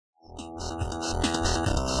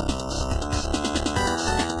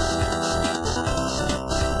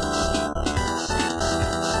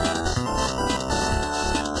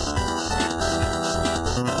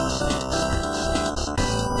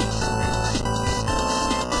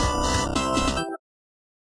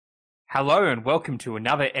Hello and welcome to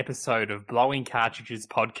another episode of Blowing Cartridges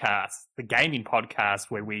Podcast, the gaming podcast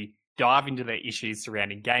where we dive into the issues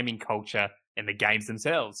surrounding gaming culture and the games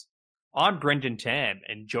themselves. I'm Brendan Tam,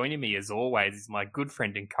 and joining me as always is my good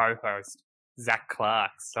friend and co-host, Zach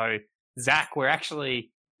Clark. So, Zach, we're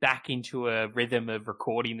actually back into a rhythm of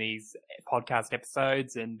recording these podcast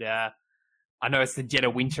episodes, and I know it's the dead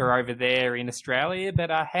of winter over there in Australia,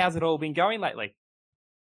 but how's it all been going lately?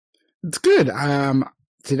 It's good.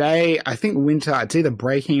 Today, I think winter, it's either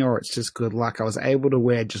breaking or it's just good luck. I was able to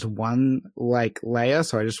wear just one layer,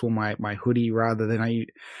 so I just wore my hoodie rather than I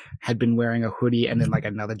had been wearing a hoodie and then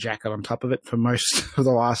another jacket on top of it for most of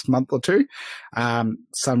the last month or two.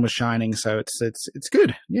 Sun was shining, so it's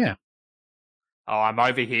good. Yeah. Oh, I'm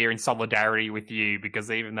over here in solidarity with you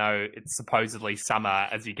because even though it's supposedly summer,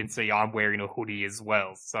 as you can see, I'm wearing a hoodie as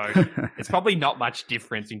well. So it's probably not much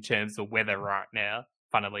difference in terms of weather right now,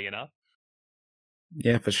 funnily enough.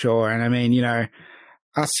 Yeah, for sure. And I mean,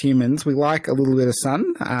 us humans, we like a little bit of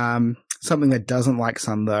sun. Something that doesn't like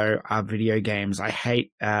sun, though, are video games. I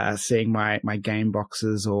hate seeing my game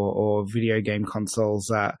boxes or video game consoles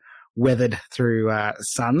weathered through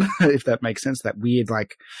sun, if that makes sense. That weird,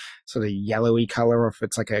 sort of yellowy color, or if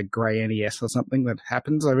it's like a grey NES or something that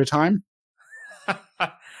happens over time.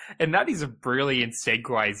 And that is a brilliant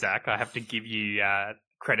segue, Zach. I have to give you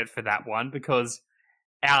credit for that one because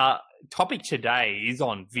our topic today is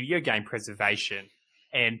on video game preservation,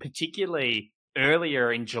 and particularly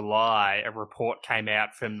earlier in July, a report came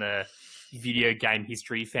out from the Video Game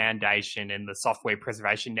History Foundation and the Software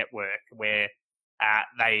Preservation Network, where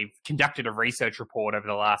they've conducted a research report over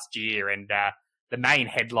the last year, and the main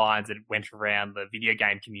headlines that went around the video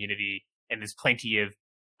game community, and there's plenty of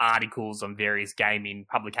articles on various gaming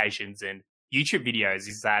publications and YouTube videos,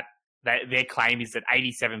 is that their claim is that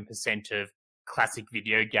 87% of classic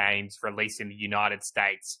video games released in the United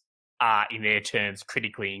States are, in their terms,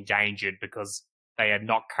 critically endangered because they are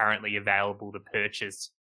not currently available to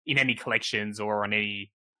purchase in any collections or on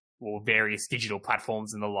any various digital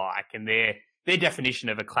platforms and the like. And their definition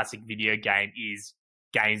of a classic video game is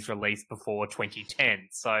games released before 2010.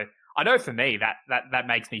 So I know for me that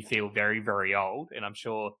makes me feel very, very old, and I'm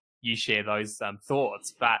sure you share those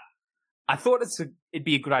thoughts. But I thought it'd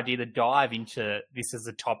be a good idea to dive into this as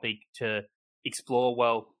a topic to explore,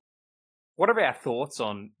 what are our thoughts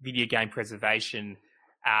on video game preservation?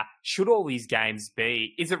 Should all these games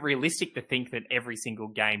is it realistic to think that every single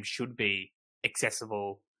game should be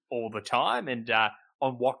accessible all the time? And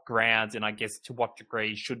on what grounds, and I guess to what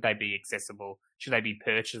degree, should they be accessible? Should they be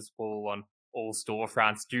purchasable on all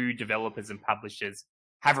storefronts? Do developers and publishers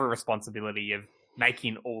have a responsibility of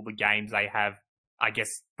making all the games they have, I guess,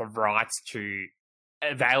 the rights to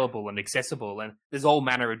available and accessible? And there's all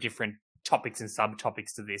manner of different topics and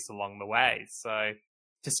subtopics to this along the way. So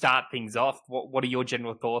to start things off, what are your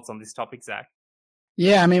general thoughts on this topic, Zach?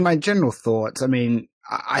 Yeah, I mean, my general thoughts,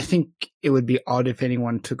 I think it would be odd if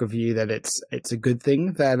anyone took a view that it's a good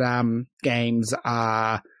thing that games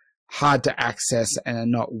are hard to access and are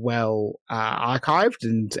not well archived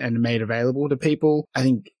and made available to people. I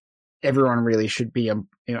think everyone really should be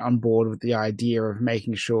on board with the idea of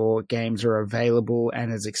making sure games are available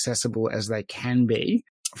and as accessible as they can be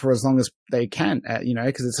for as long as they can,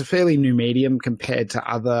 because it's a fairly new medium compared to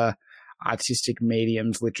other artistic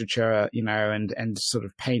mediums, literature, and sort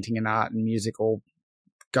of painting and art and music all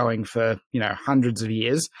going for, hundreds of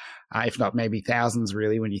years, if not maybe thousands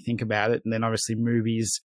really when you think about it. And then obviously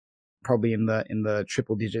movies probably in the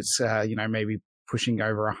triple digits, maybe pushing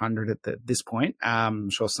over 100 at this point. I'm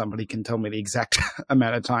sure somebody can tell me the exact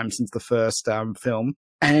amount of time since the first film.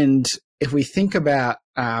 And if we think about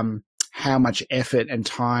how much effort and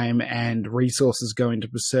time and resources go into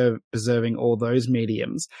preserving all those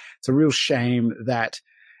mediums, it's a real shame that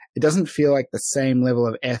it doesn't feel like the same level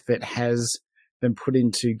of effort has been put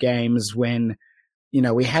into games when,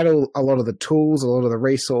 we had a lot of the tools, a lot of the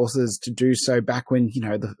resources to do so back when,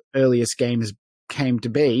 the earliest games came to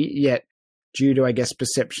be, yet due to, I guess,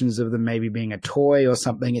 perceptions of them maybe being a toy or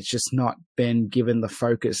something, it's just not been given the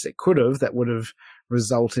focus it could have that would have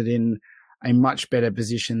resulted in a much better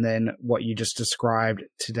position than what you just described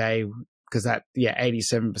today, because that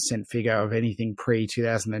 87% figure of anything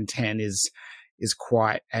pre-2010 is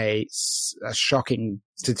quite a shocking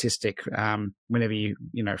statistic whenever you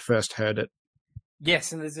first heard it.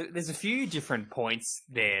 Yes, and there's a few different points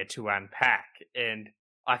there to unpack, and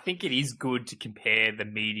I think it is good to compare the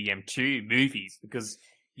medium to movies because,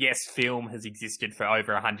 yes, film has existed for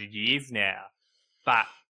over 100 years now. But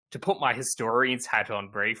to put my historian's hat on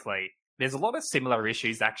briefly, there's a lot of similar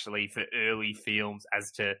issues actually for early films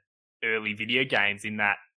as to early video games, in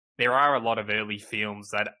that there are a lot of early films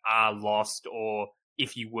that are lost, or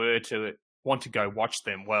if you were to want to go watch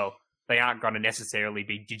them, well, they aren't going to necessarily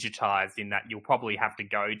be digitized, in that you'll probably have to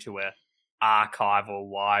go to a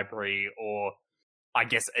archival library, or I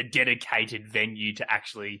guess a dedicated venue to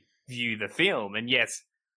actually view the film. And yes,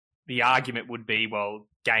 the argument would be, well,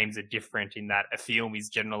 games are different in that a film is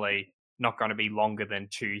generally not going to be longer than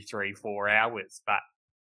 2, 3, 4 hours, but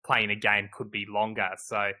playing a game could be longer.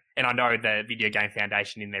 So, and I know the Video Game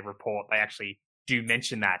Foundation in their report, they actually do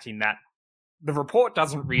mention that, in that the report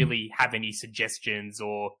doesn't really have any suggestions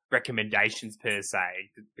or recommendations per se,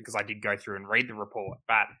 because I did go through and read the report,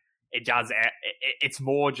 but it does, it's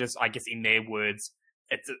more just, I guess, in their words,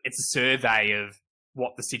 it's a survey of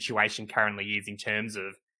what the situation currently is in terms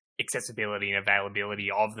of accessibility and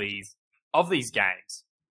availability of these games.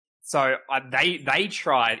 So they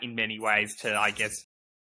tried in many ways to, I guess,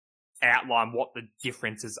 outline what the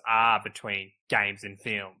differences are between games and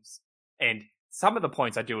films. And some of the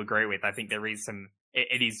points I do agree with. I think there is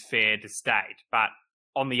it is fair to state. But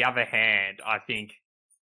on the other hand, I think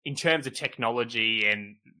in terms of technology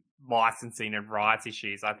and licensing and rights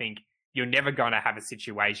issues, I think you're never going to have a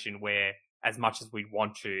situation where, as much as we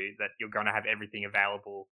want to, that you're going to have everything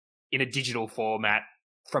available in a digital format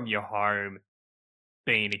from your home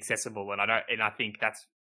being accessible. And I think that's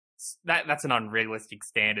an unrealistic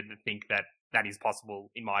standard to think that is possible,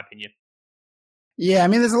 in my opinion. Yeah, I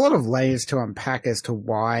mean, there's a lot of layers to unpack as to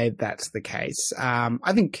why that's the case.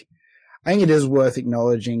 I think it is worth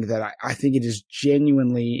acknowledging that I think it is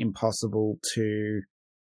genuinely impossible to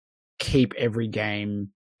keep every game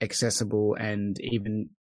accessible and even,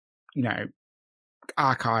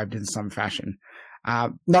 archived in some fashion.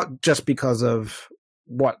 Not just because of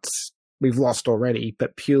what we've lost already,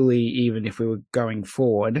 but purely even if we were going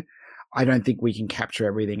forward, I don't think we can capture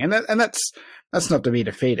everything. And that's not to be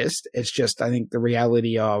defeatist. It's just, I think, the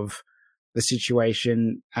reality of the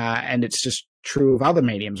situation, and it's just true of other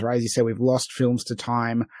mediums, right? As you said, we've lost films to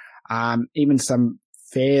time, even some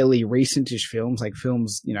fairly recentish films, like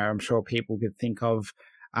films, I'm sure people could think of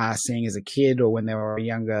seeing as a kid or when they were a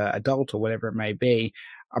younger adult or whatever it may be,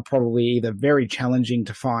 are probably either very challenging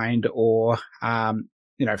to find or,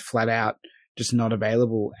 flat out just not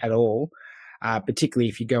available at all. Particularly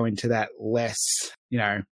if you go into that less,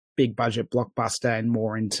 big budget blockbuster and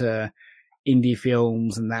more into indie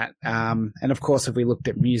films and that. And of course, if we looked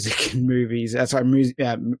at music and movies,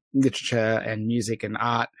 literature and music and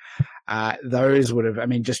art, those would have,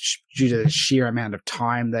 just due to the sheer amount of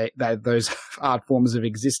time that those art forms have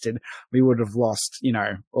existed, we would have lost,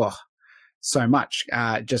 so much,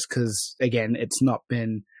 just because, again, it's not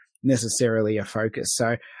been necessarily a focus.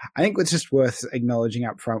 So I think it's just worth acknowledging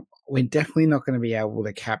up front, we're definitely not going to be able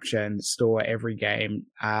to capture and store every game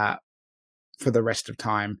for the rest of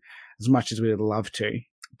time as much as we would love to.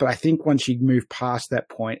 But I think once you move past that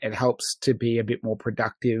point, it helps to be a bit more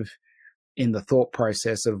productive in the thought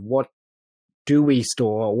process of what do we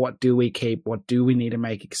store, what do we keep, what do we need to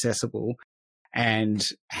make accessible, and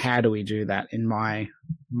how do we do that, in my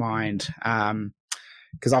mind.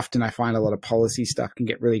 Because often I find a lot of policy stuff can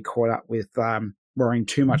get really caught up with worrying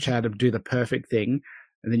too much how to do the perfect thing,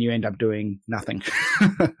 and then you end up doing nothing.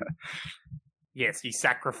 Yes, you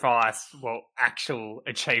sacrifice, actual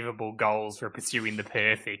achievable goals for pursuing the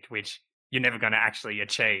perfect, which you're never going to actually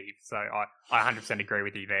achieve. So I 100% agree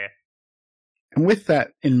with you there. And with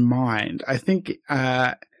that in mind, I think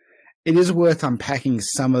it is worth unpacking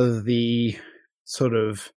some of the sort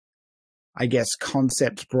of, I guess,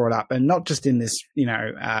 concepts brought up, and not just in this,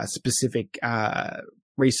 specific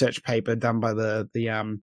research paper done by the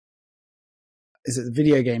is it the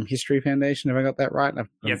Video Game History Foundation? Have I got that right?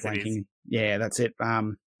 Yes, it is. Yeah, that's it.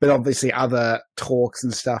 But obviously other talks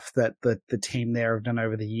and stuff that the team there have done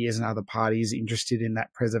over the years, and other parties interested in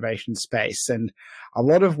that preservation space. And a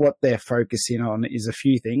lot of what they're focusing on is a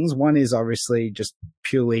few things. One is obviously just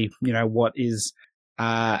purely, what is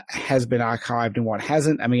has been archived and what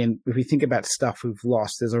hasn't. If we think about stuff we've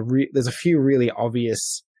lost, there's a few really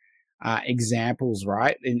obvious examples,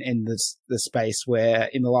 right, in the space where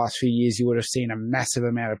in the last few years you would have seen a massive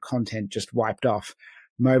amount of content just wiped off.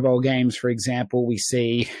 Mobile games, for example, we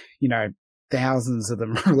see, thousands of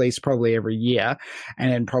them released probably every year,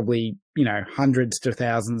 and then probably, hundreds to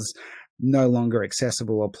thousands no longer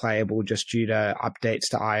accessible or playable just due to updates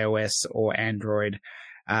to iOS or Android,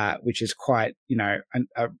 which is quite,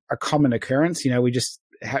 a common occurrence.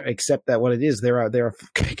 accept that what it is. There are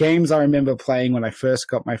games I remember playing when I first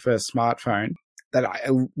got my first smartphone that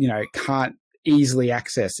I can't easily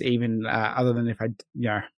access, even other than if I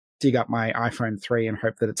dig up my iPhone 3 and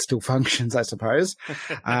hope that it still functions, I suppose.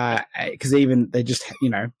 Because even they just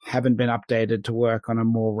haven't been updated to work on a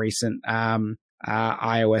more recent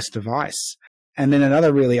iOS device. And then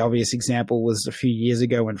another really obvious example was a few years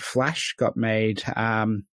ago when Flash got made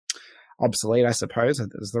obsolete, I suppose, if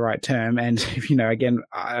that was the right term. And, again,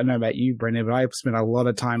 I don't know about you, Brendan, but I spent a lot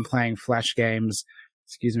of time playing Flash games.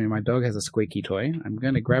 Excuse me, my dog has a squeaky toy. I'm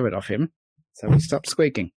going to grab it off him so he stops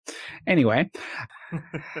squeaking. Anyway.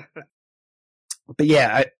 But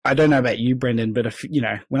yeah, I don't know about you, Brendan, but if,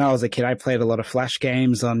 when I was a kid, I played a lot of Flash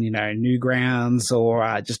games on, Newgrounds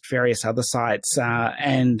or just various other sites.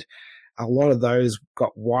 And a lot of those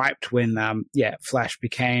got wiped when, Flash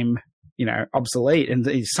became, obsolete.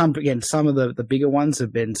 And some of the bigger ones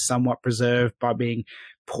have been somewhat preserved by being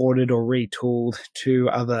ported or retooled to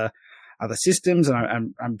other systems.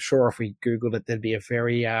 And I'm sure if we Googled it, there'd be a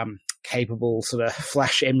very capable sort of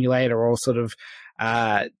Flash emulator or sort of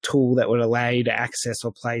tool that would allow you to access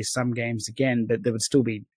or play some games again, but there would still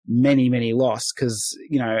be many, many lost because,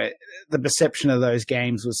 the perception of those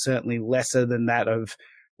games was certainly lesser than that of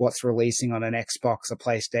what's releasing on an Xbox, a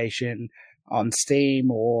PlayStation, on Steam,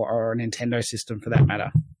 or a Nintendo system for that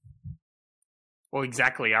matter. Well,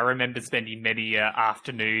 exactly. I remember spending many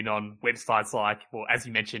afternoon on websites like, well, as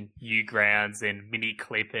you mentioned, Newgrounds and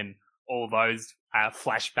Miniclip and all those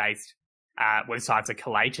Flash-based websites that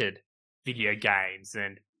collated video games.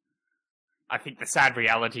 And I think the sad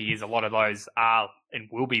reality is a lot of those are and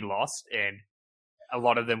will be lost, and a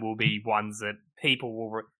lot of them will be ones that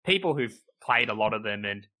people who've played a lot of them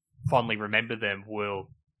and fondly remember them will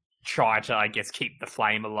try to, I guess, keep the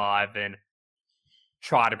flame alive and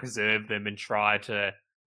try to preserve them and try to,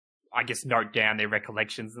 I guess, note down their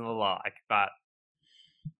recollections and the like. But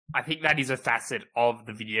I think that is a facet of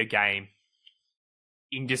the video game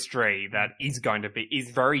industry that is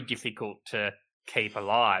very difficult to keep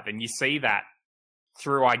alive. And you see that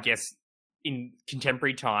through, I guess, in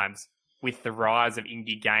contemporary times with the rise of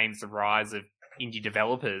indie games, the rise of indie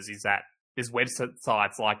developers, is that there's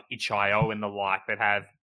websites like itch.io and the like that have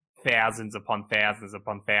thousands upon thousands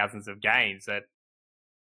upon thousands of games that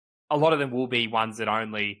a lot of them will be ones that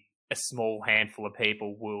only a small handful of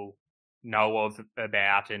people will know of,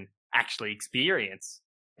 about, and actually experience.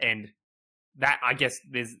 And that, I guess,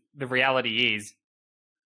 the reality is,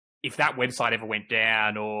 if that website ever went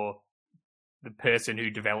down or the person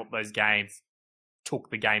who developed those games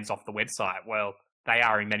took the games off the website, well, they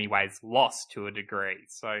are in many ways lost to a degree.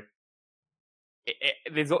 So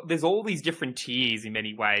there's all these different tiers in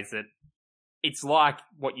many ways that it's like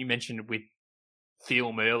what you mentioned with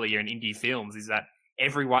film earlier in indie films, is that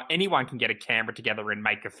anyone can get a camera together and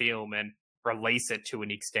make a film and release it to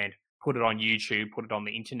an extent, put it on YouTube, put it on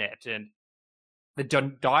the internet. And the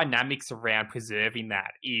dynamics around preserving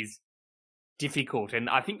that is difficult. And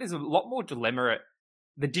I think there's a lot more dilemma.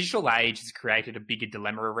 The digital age has created a bigger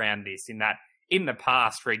dilemma around this, in that in the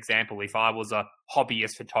past, for example, if I was a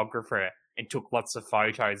hobbyist photographer and took lots of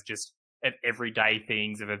photos just of everyday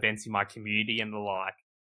things, of events in my community and the like,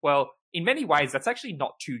 well, in many ways, that's actually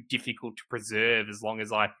not too difficult to preserve as long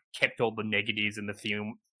as I kept all the negatives and the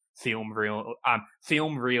film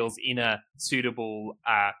reels in a suitable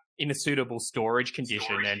storage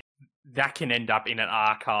condition, and that can end up in an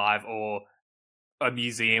archive or a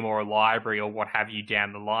museum or a library or what have you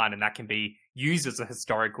down the line, and that can be used as a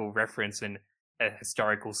historical reference and a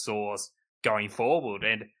historical source going forward.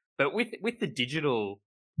 But with the digital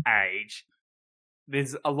age,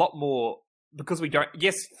 there's a lot more, because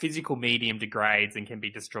physical medium degrades and can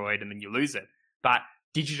be destroyed and then you lose it, but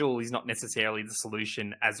digital is not necessarily the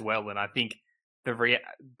solution as well. And I think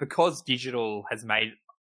because digital has made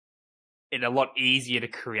it a lot easier to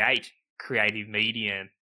create creative medium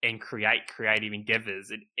and create creative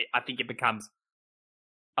endeavors, I think it becomes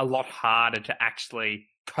a lot harder to actually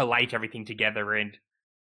collate everything together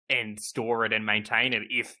and store it and maintain it.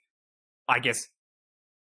 If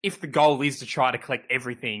the goal is to try to collect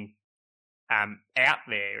everything out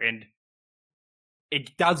there, and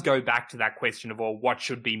it does go back to that question of, well, what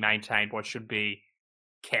should be maintained, what should be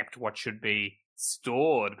kept, what should be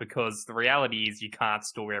stored, because the reality is you can't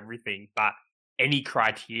store everything, but any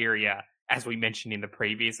criteria, as we mentioned in the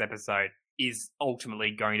previous episode, is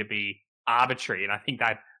ultimately going to be arbitrary. And I think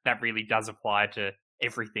that really does apply to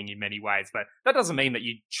everything in many ways. But that doesn't mean that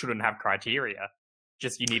you shouldn't have criteria.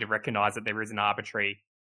 Just you need to recognize that there is an arbitrary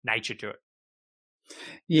nature to it.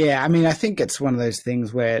 Yeah, I mean, I think it's one of those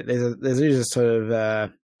things where there's a sort of, I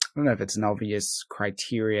don't know if it's an obvious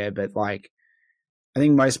criteria, but like I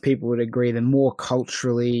think most people would agree the more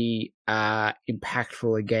culturally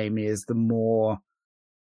impactful a game is, the more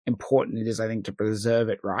important it is, I think, to preserve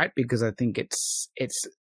it, right? Because I think it's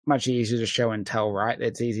much easier to show and tell, right?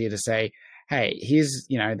 It's easier to say, hey, here's,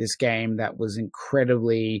 this game that was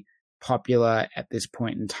incredibly popular at this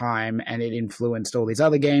point in time, and it influenced all these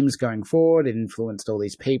other games going forward. It influenced all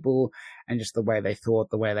these people and just the way they thought,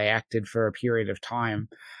 the way they acted for a period of time.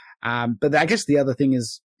 But I guess the other thing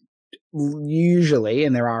is, usually,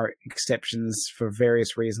 and there are exceptions for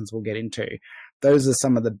various reasons we'll get into, those are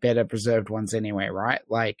some of the better preserved ones anyway, right?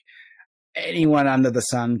 Like, anyone under the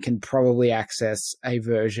sun can probably access a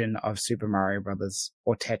version of Super Mario Brothers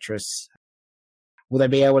or Tetris. Will they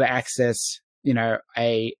be able to access,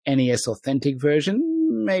 a NES authentic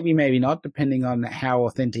version? Maybe, maybe not, depending on how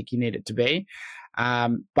authentic you need it to be.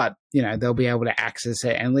 But, they'll be able to access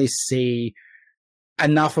it and at least see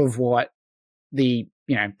enough of what the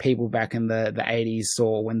people back in the 80s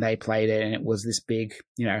saw when they played it, and it was this big,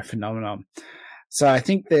 phenomenon. So I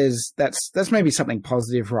think that's maybe something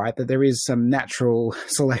positive, right? That there is some natural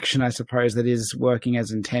selection, I suppose, that is working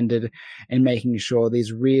as intended and making sure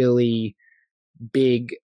these really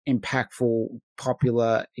big, impactful,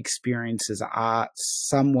 popular experiences are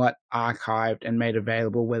somewhat archived and made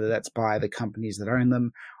available, whether that's by the companies that own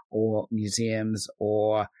them or museums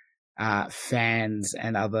or fans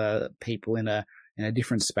and other people in a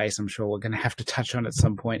different space. I'm sure we're going to have to touch on at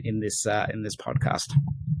some point in this podcast.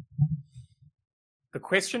 The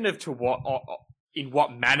question of in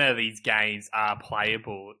what manner these games are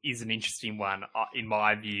playable is an interesting one, in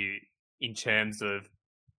my view, in terms of,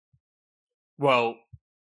 well,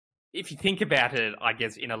 if you think about it, I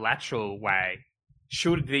guess, in a lateral way,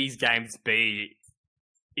 should these games be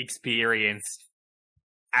experienced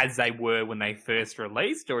as they were when they first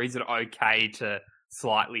released, or is it okay to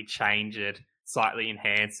slightly change it, slightly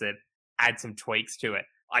enhance it, add some tweaks to it?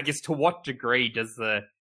 I guess, to what degree does the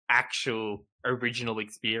actual original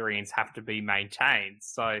experience have to be maintained?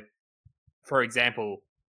 So, for example,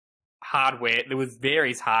 hardware, there was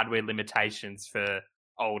various hardware limitations for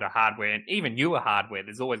older hardware, and even newer hardware,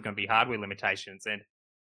 there's always going to be hardware limitations. And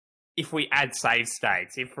if we add save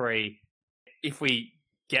states, if we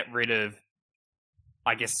get rid of,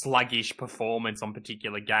 I guess, sluggish performance on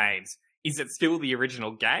particular games, is it still the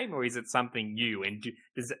original game, or is it something new? And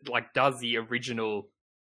does the original,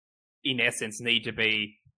 in essence, need to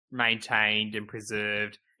be maintained and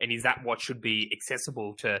preserved? And is that what should be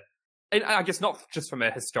accessible to, and I guess not just from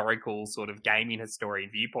a historical sort of gaming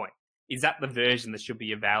historian viewpoint, is that the version that should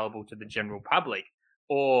be available to the general public?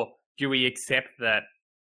 Or do we accept that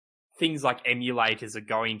things like emulators are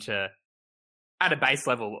going to, at a base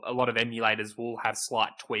level, a lot of emulators will have slight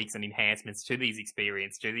tweaks and enhancements to these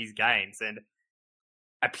experiences, to these games, and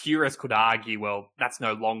a purist could argue, well, that's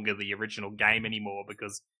no longer the original game anymore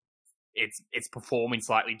because it's performing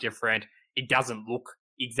slightly different. It doesn't look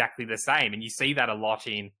exactly the same, and you see that a lot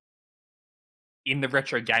in the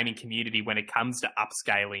retro gaming community when it comes to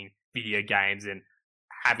upscaling video games and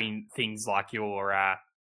having things like your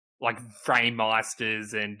like Frame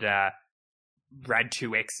Meisters and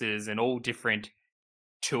Rad2Xs and all different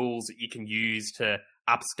tools that you can use to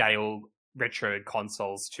upscale retro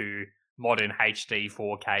consoles to modern HD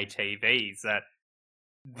 4K TVs. That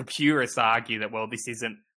the purists argue that, well, this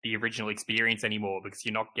isn't the original experience anymore because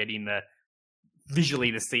you're not getting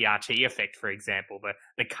visually the CRT effect, for example.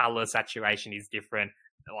 The color saturation is different.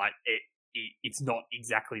 Like it's not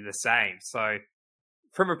exactly the same. So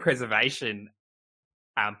from a preservation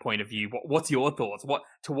point of view, what's your thoughts?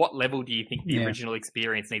 To what level do you think the original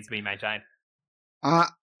experience needs to be maintained?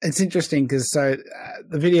 It's interesting because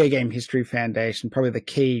the Video Game History Foundation, probably the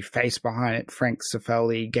key face behind it, Frank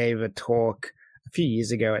Cifoli, gave a talk a few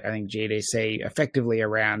years ago at, I think, GDC, effectively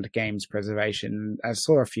around games preservation. I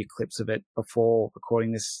saw a few clips of it before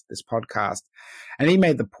recording this podcast, and he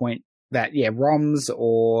made the point that ROMs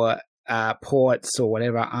or ports or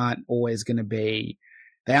whatever aren't always going to be,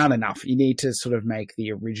 they aren't enough. You need to sort of make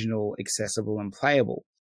the original accessible and playable.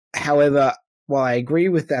 However, while I agree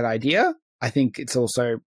with that idea, I think it's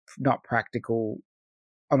also not practical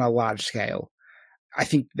on a large scale. I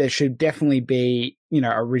think there should definitely be,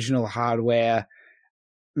 original hardware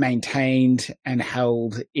maintained and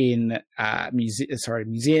held in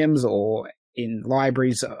museums or in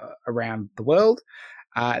libraries around the world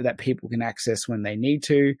that people can access when they need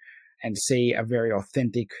to and see a very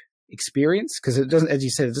authentic experience. Because it doesn't, as you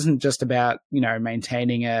said, it isn't just about,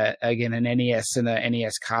 maintaining an NES and a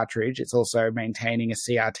NES cartridge. It's also maintaining a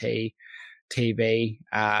CRT TV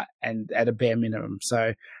and at a bare minimum.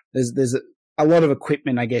 So there's a lot of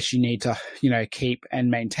equipment, I guess, you need to keep and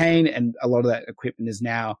maintain, and a lot of that equipment is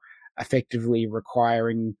now effectively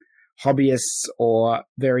requiring hobbyists or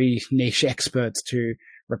very niche experts to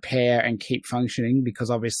repair and keep functioning, because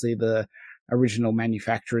obviously the original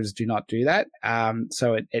manufacturers do not do that.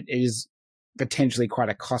 So it is potentially quite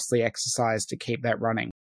a costly exercise to keep that running.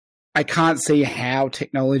 I can't see how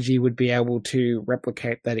technology would be able to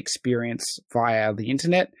replicate that experience via the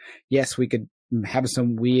internet. Yes, we could have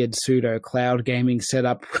some weird pseudo cloud gaming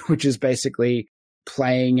setup, which is basically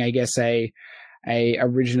playing, I guess, a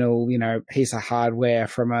original, piece of hardware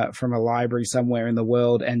from a library somewhere in the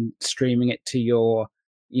world and streaming it to your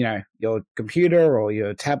computer or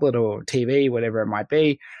your tablet or TV, whatever it might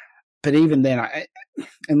be. But even then,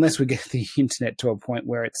 unless we get the internet to a point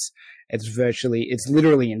where it's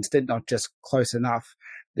literally instant, not just close enough,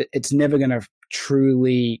 it's never going to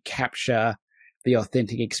truly capture the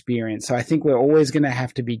authentic experience. So I think we're always going to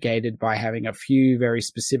have to be gated by having a few very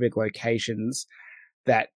specific locations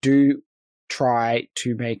that do try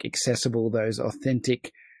to make accessible those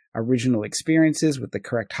authentic original experiences with the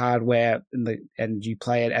correct hardware, and you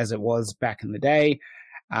play it as it was back in the day.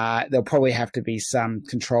 There'll probably have to be some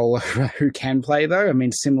control over who can play, though. I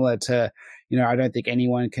mean, similar to, I don't think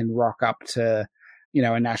anyone can rock up to,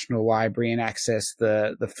 a national library and access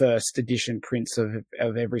the first edition prints of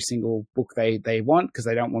every single book they want, because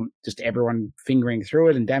they don't want just everyone fingering through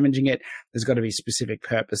it and damaging it. There's got to be specific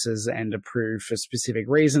purposes and approved for specific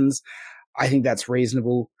reasons. I think that's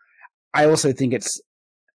reasonable. I also think it's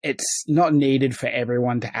not needed for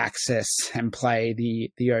everyone to access and play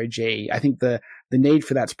the OG. I think the need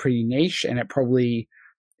for that's pretty niche, and it probably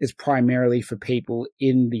is primarily for people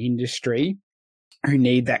in the industry who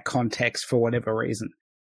need that context for whatever reason.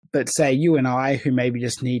 But say you and I, who maybe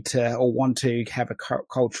just need to or want to have a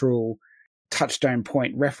cultural touchstone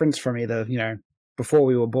point reference from either, before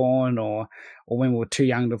we were born or when we were too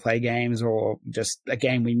young to play games, or just a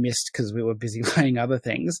game we missed because we were busy playing other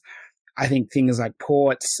things. I think things like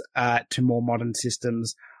ports to more modern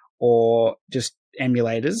systems or just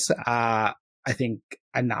emulators are, I think,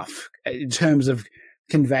 enough in terms of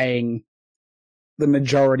conveying the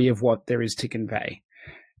majority of what there is to convey.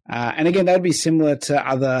 And again, that would be similar to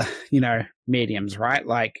other, mediums, right?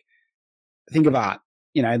 Like, think of art.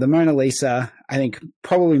 The Mona Lisa, I think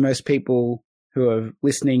probably most people who are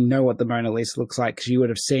listening know what the Mona Lisa looks like, because you would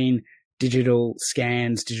have seen digital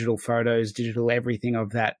scans, digital photos, digital everything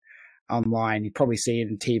of that online. You probably see it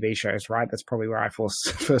in TV shows, right? That's probably where I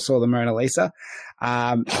first saw the Mona Lisa.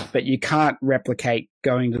 But you can't replicate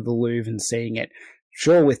going to the Louvre and seeing it.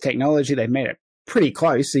 Sure, with technology, they've made it pretty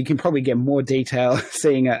close, so you can probably get more detail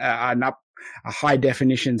seeing a high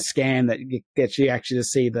definition scan that gets you actually to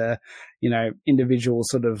see the individual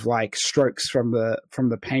sort of like strokes from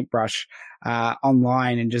the paintbrush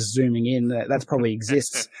online, and just zooming in. That's probably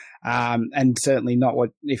exists. And certainly not what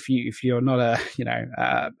if you're not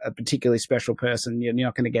a particularly special person, you're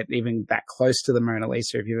not going to get even that close to the Mona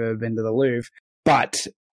Lisa if you've ever been to the Louvre. But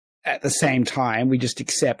at the same time, we just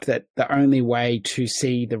accept that the only way to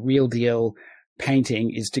see the real deal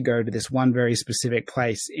painting is to go to this one very specific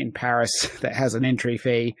place in Paris that has an entry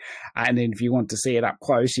fee. And then if you want to see it up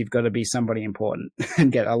close, you've got to be somebody important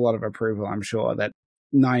and get a lot of approval. I'm sure that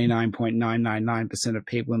 99.999% of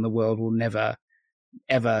people in the world will never,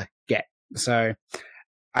 ever get. So,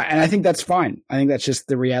 and I think that's fine. I think that's just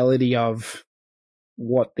the reality of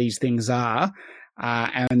what these things are.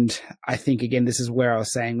 And I think, again, this is where I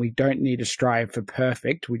was saying we don't need to strive for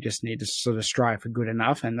perfect. We just need to sort of strive for good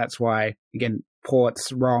enough. And that's why, again,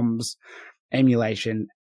 ports, ROMs, emulation,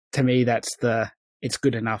 to me, it's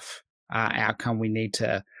good enough outcome we need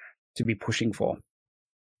to be pushing for.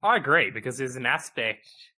 I agree, because there's an aspect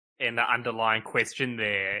in the underlying question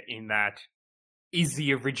there in that is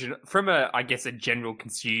the original, from I guess, a general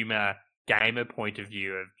consumer gamer point of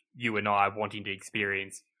view of you and I wanting to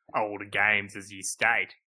experience older games, as you state,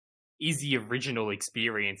 is the original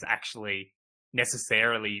experience actually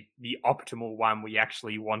necessarily the optimal one we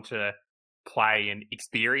actually want to play and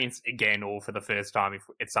experience again, or for the first time if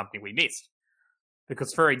it's something we missed?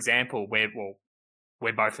 Because, for example,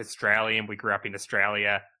 we're both Australian, we grew up in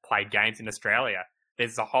Australia, played games in Australia.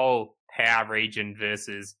 There's the whole POWER region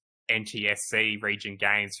versus NTSC region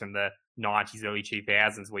games from the 90s, early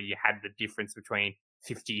 2000s, where you had the difference between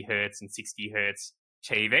 50 hertz and 60 hertz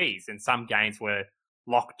TVs, and some games were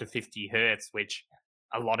locked to 50 hertz, which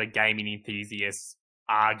a lot of gaming enthusiasts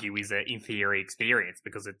argue is an inferior experience,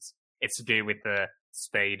 because it's to do with the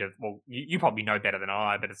speed of, well, you probably know better than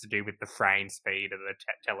I, but it's to do with the frame speed of the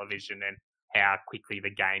television and how quickly the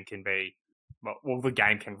game can be, well, the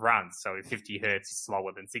game can run. So 50 hertz is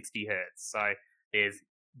slower than 60 hertz. So there's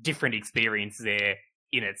different experience there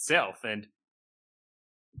in itself. And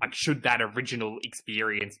like, should that original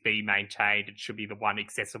experience be maintained? It should be the one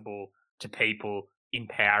accessible to people in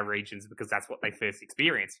power regions because that's what they first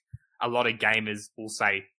experienced. A lot of gamers will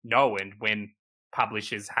say no, and when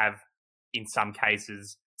publishers have, in some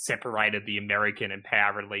cases, separated the American and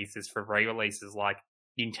power releases for re-releases like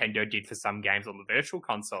Nintendo did for some games on the Virtual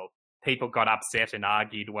Console, people got upset and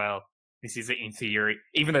argued, well, this is an inferior,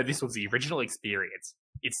 even though this was the original experience,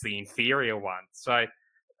 it's the inferior one. So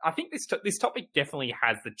I think this topic definitely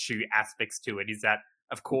has the two aspects to it, is that,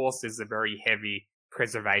 of course, there's a very heavy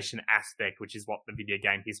preservation aspect, which is what the Video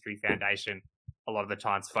Game History Foundation a lot of the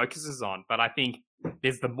times focuses on. But I think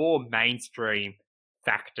there's the more mainstream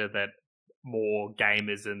factor that more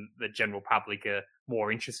gamers and the general public are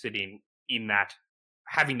more interested in that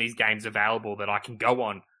having these games available that I can go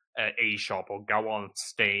on eShop or go on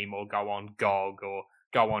Steam or go on GOG or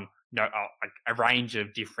go on a range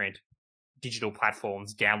of different digital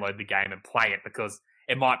platforms, download the game and play it, because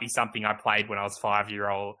it might be something I played when I was 5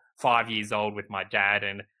 years old with my dad,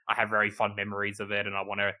 and I have very fond memories of it, and I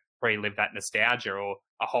want to relive that nostalgia, or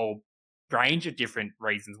a whole range of different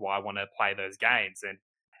reasons why I want to play those games. And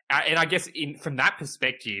I guess from that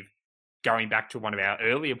perspective, going back to one of our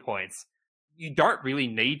earlier points, you don't really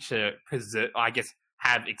need to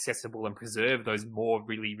have accessible and preserve those more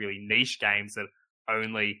really, really niche games that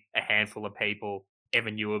only a handful of people ever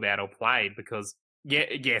knew about or played, because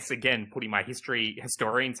again, putting my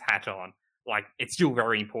historian's hat on, like, it's still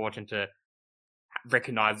very important to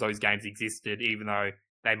recognize those games existed, even though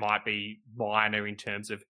they might be minor in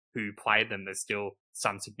terms of who played them. There's still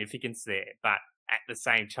some significance there, but at the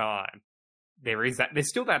same time, there's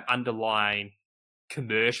still that underlying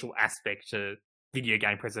commercial aspect to video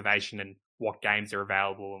game preservation and what games are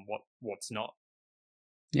available and what's not.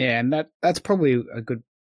 Yeah, and that's probably a good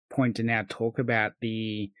point to now talk about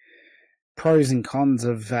the pros and cons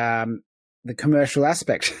of the commercial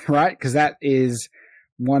aspect, right? Because that is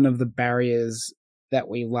one of the barriers that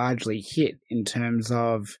we largely hit in terms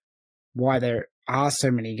of why there are so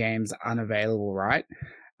many games unavailable, right?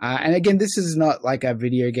 And again, this is not like a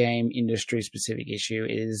video game industry specific issue.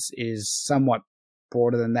 It is somewhat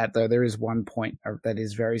broader than that, though. There is one point that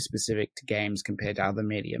is very specific to games compared to other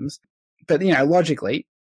mediums. But, logically,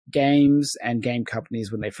 games and game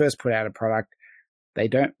companies, when they first put out a product, they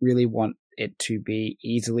don't really want it to be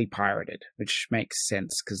easily pirated, which makes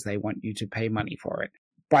sense because they want you to pay money for it.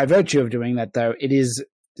 By virtue of doing that, though, it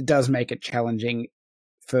does make it challenging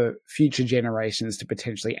for future generations to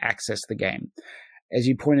potentially access the game. As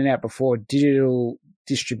you pointed out before, digital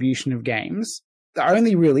distribution of games, the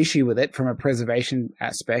only real issue with it from a preservation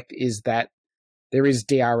aspect is that there is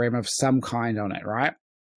DRM of some kind on it, right?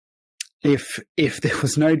 If there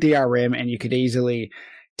was no DRM and you could easily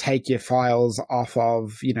take your files off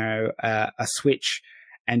of, a switch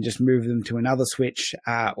and just move them to another switch,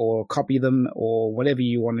 or copy them or whatever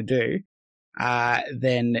you want to do,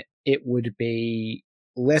 then it would be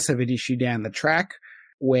less of an issue down the track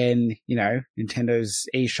when, Nintendo's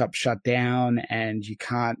eShop shut down and you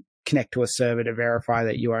can't connect to a server to verify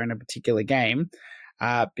that you own a particular game,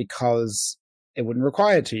 because it wouldn't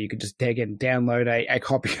require it to. You could just download a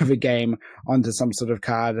copy of a game onto some sort of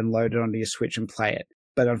card and load it onto your Switch and play it.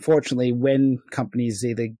 But unfortunately, when companies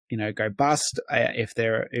either, go bust, if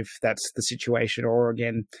that's the situation, or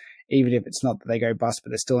again, even if it's not that they go bust,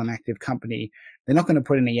 but they're still an active company, they're not going to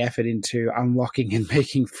put any effort into unlocking and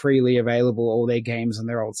making freely available all their games on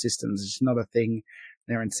their old systems. It's not a thing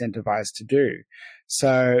they're incentivized to do.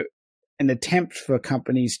 So an attempt for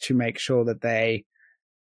companies to make sure that they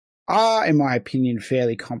are, in my opinion,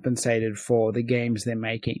 fairly compensated for the games they're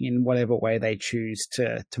making in whatever way they choose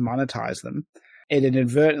to monetize them. It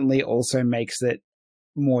inadvertently also makes it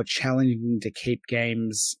more challenging to keep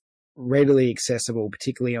games readily accessible,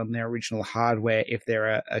 particularly on their original hardware, if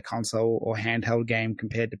they're a console or handheld game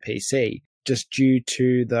compared to PC, just due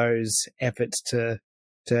to those efforts to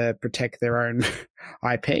protect their own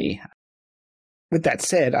IP. With that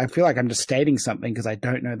said, I feel like I'm just stating something because I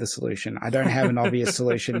don't know the solution. I don't have an obvious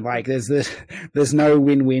solution. Like there's no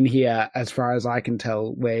win-win here as far as I can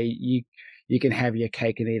tell, where you can have your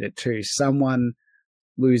cake and eat it too. Someone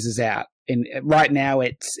loses out. And right now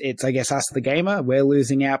it's I guess us, the gamer, we're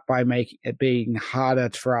losing out by making it being harder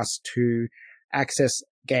for us to access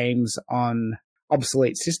games on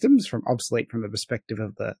obsolete systems, obsolete from the perspective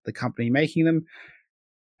of the company making them.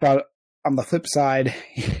 But on the flip side,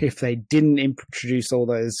 if they didn't introduce all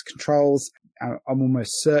those controls, I'm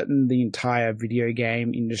almost certain the entire video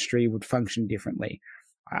game industry would function differently.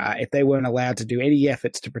 If they weren't allowed to do any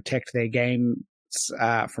efforts to protect their games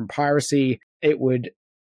from piracy, it would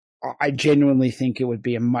I genuinely think it would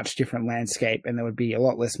be a much different landscape, and there would be a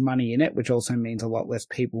lot less money in it, which also means a lot less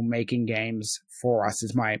people making games for us,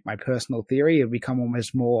 is my personal theory. It would become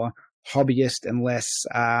almost more hobbyist and less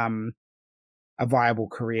a viable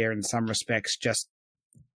career in some respects, just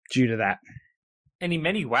due to that. And in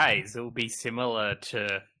many ways, it will be similar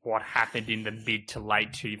to what happened in the mid to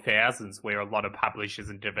late 2000s, where a lot of publishers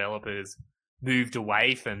and developers moved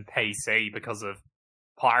away from PC because of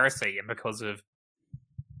piracy and because of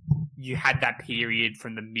you had that period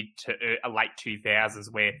from the mid to late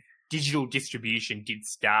 2000s where digital distribution did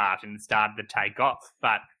start and started to take off,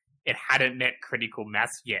 but it hadn't met critical mass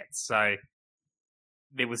yet. So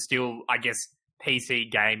there was still, I guess,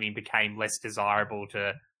 PC gaming became less desirable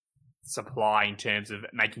to supply in terms of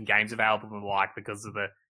making games available and the like because of the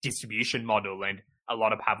distribution model, and a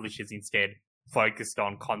lot of publishers instead focused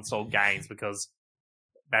on console games because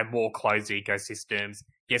they're more closed ecosystems.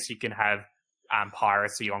 Yes, you can have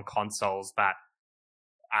piracy on consoles, but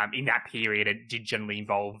in that period it did generally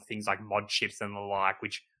involve things like mod chips and the like,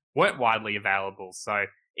 which weren't widely available. So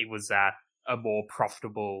it was a more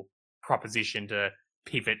profitable proposition to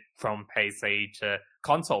pivot from PC to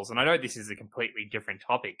consoles. And I know this is a completely different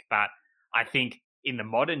topic, but I think in the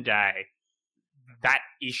modern day, that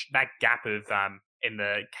gap of in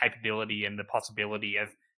the capability and the possibility of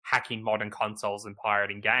hacking modern consoles and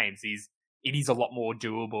pirating games is a lot more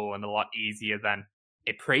doable and a lot easier than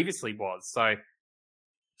it previously was. So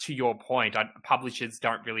to your point, publishers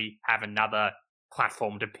don't really have another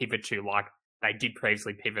platform to pivot to like they did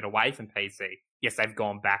previously pivot away from PC. Yes, they've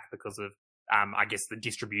gone back because of I guess the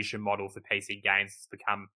distribution model for PC games has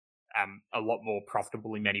become a lot more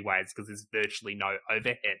profitable in many ways because there's virtually no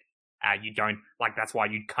overhead. You don't that's why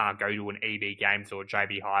you can't go to an EB Games or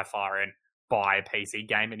JB Hi-Fi and buy a PC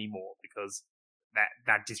game anymore because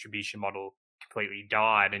that distribution model completely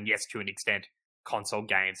died. And yes, to an extent, console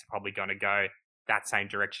games are probably going to go that same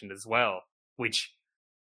direction as well, which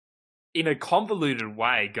in a convoluted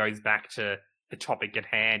way goes back to the topic at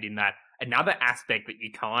hand in that another aspect that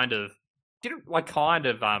you kind of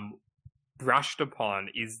brushed upon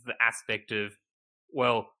is the aspect of,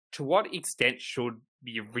 well, to what extent should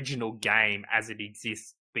the original game as it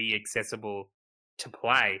exists be accessible to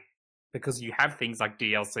play? Because you have things like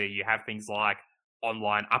DLC, you have things like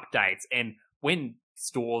online updates, and when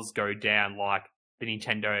stores go down like the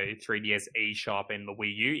Nintendo 3DS eShop and the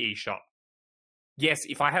Wii U eShop, yes,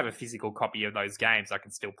 if I have a physical copy of those games, I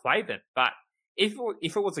can still play them. But if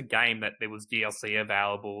it was a game that there was DLC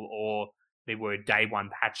available, or there were day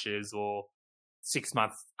one patches, or 6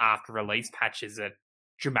 months after release patches that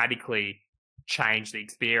dramatically change the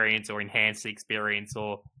experience or enhance the experience,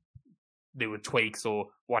 or there were tweaks or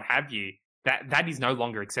what have you, that is no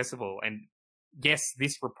longer accessible. And yes,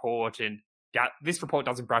 this report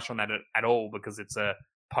doesn't brush on that at all because it's a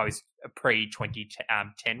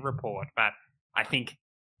pre-2010 report. But I think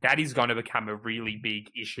that is going to become a really big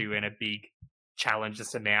issue and a big challenge to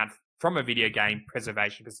surmount from a video game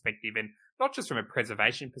preservation perspective, and not just from a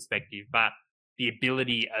preservation perspective, but the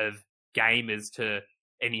ability of gamers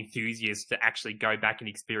and enthusiasts to actually go back and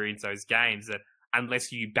experience those games. That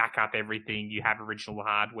unless you back up everything, you have original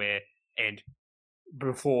hardware, and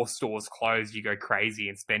before stores close, you go crazy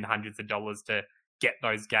and spend hundreds of dollars to get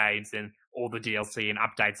those games and all the DLC and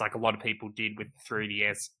updates like a lot of people did with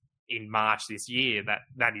 3DS in March this year,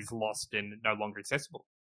 that is lost and no longer accessible.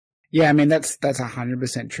 Yeah, I mean, that's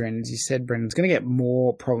 100% true. And as you said, Brendan, it's going to get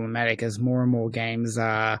more problematic as more and more games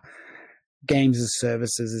as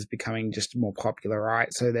services is becoming just more popular, right?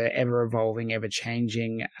 So they're ever evolving, ever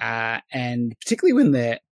changing. And particularly when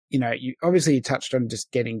they're, you obviously touched on just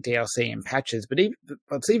getting DLC and patches, but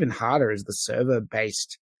what's even harder is the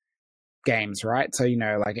server-based games, right? So,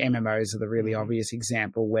 like MMOs are the really obvious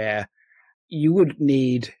example where you would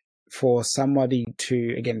need for somebody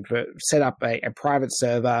to, again, set up a private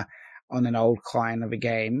server on an old client of a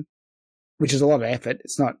game, which is a lot of effort.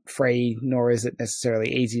 It's not free, nor is it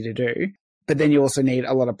necessarily easy to do. But then you also need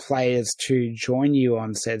a lot of players to join you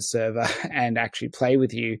on said server and actually play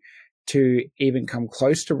with you to even come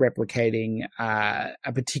close to replicating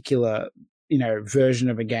a particular, version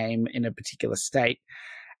of a game in a particular state.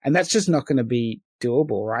 And that's just not going to be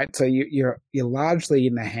doable, right? So you're largely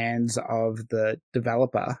in the hands of the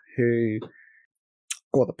developer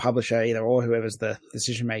or the publisher, either or, whoever's the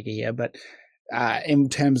decision maker here. But in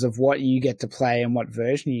terms of what you get to play and what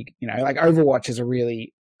version like Overwatch is a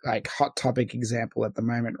really hot topic example at the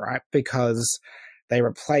moment, right? Because they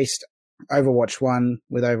replaced Overwatch 1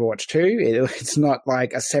 with Overwatch 2. It's not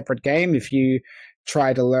like a separate game. If you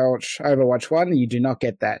try to launch Overwatch 1, you do not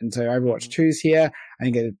get that. And so Overwatch 2's here. I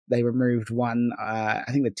think they removed one. I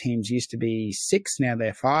think the teams used to be 6, now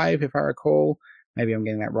they're 5, if I recall. Maybe I'm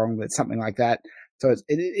getting that wrong, but something like that. So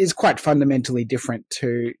it is quite fundamentally different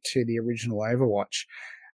to the original Overwatch.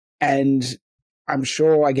 And I'm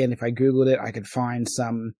sure, again, if I Googled it, I could find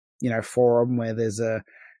some, forum where there's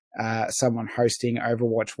someone hosting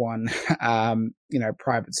Overwatch 1,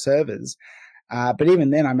 private servers. But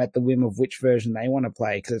even then, I'm at the whim of which version they want to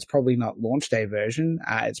play, because it's probably not launch day version.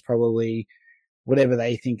 It's probably whatever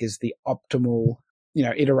they think is the optimal,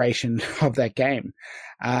 iteration of that game.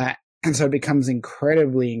 And so it becomes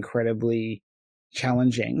incredibly, incredibly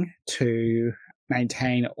challenging to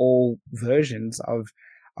maintain all versions of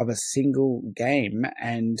a single game.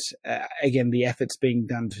 And again, the efforts being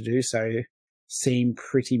done to do so seem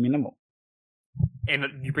pretty minimal. And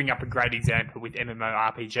you bring up a great example with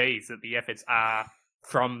MMORPGs, that the efforts are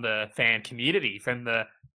from the fan community, from the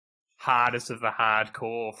hardest of the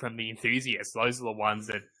hardcore, from the enthusiasts. Those are the ones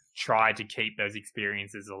that try to keep those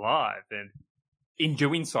experiences alive. And in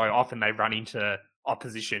doing so, often they run into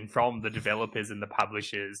opposition from the developers and the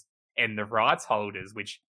publishers and the rights holders,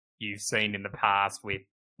 which you've seen in the past with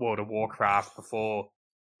World of Warcraft before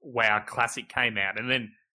WoW Classic came out. And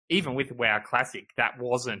then even with WoW Classic, that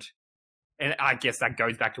wasn't, and I guess that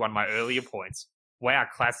goes back to one of my earlier points, WoW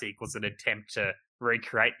Classic was an attempt to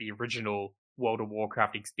recreate the original World of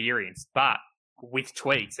Warcraft experience, but with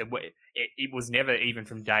tweaks. It was never, even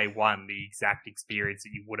from day one, the exact experience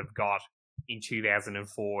that you would have got in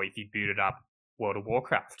 2004 if you booted up World of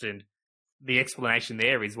Warcraft. And the explanation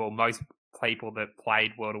there is, well, most people that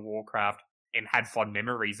played World of Warcraft and had fond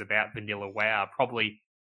memories about vanilla WoW probably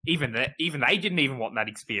even they didn't even want that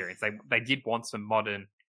experience. They did want some modern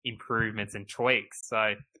improvements and tweaks.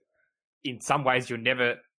 So in some ways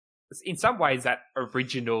that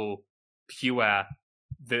original pure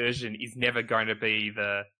version is never going to be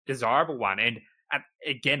the desirable one. And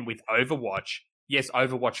again, with Overwatch, yes,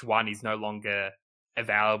 Overwatch 1 is no longer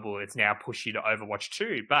available. It's now pushed you to Overwatch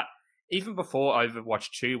 2. But even before Overwatch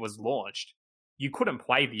 2 was launched, you couldn't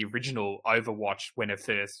play the original Overwatch when it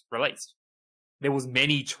first released. There was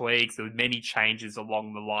many tweaks, there were many changes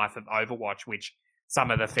along the life of Overwatch, which some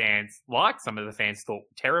of the fans liked, some of the fans thought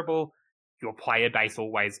were terrible. Your player base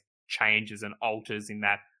always changes and alters, in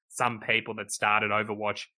that some people that started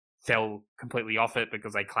Overwatch fell completely off it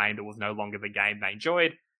because they claimed it was no longer the game they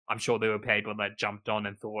enjoyed. I'm sure there were people that jumped on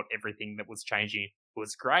and thought everything that was changing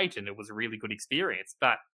was great and it was a really good experience.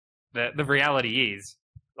 But the reality is,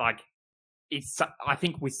 I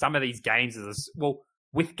think with some of these games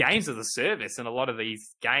with games as a service and a lot of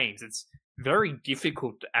these games, it's very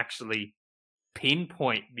difficult to actually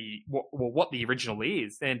pinpoint what the original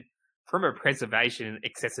is. And from a preservation,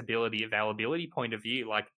 accessibility, availability point of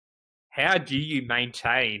view, how do you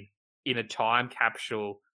maintain in a time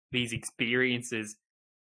capsule these experiences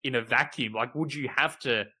in a vacuum? Would you have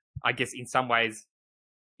to, I guess, in some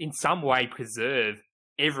way preserve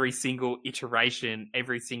every single iteration,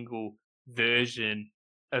 every single version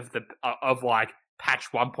of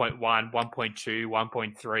patch 1.1, 1.2,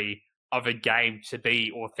 1.3 of a game to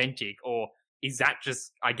be authentic? Or is that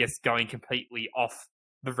just, I guess, going completely off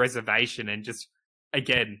the reservation and just,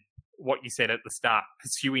 again, what you said at the start,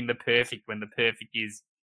 pursuing the perfect when the perfect is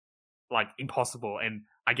impossible? And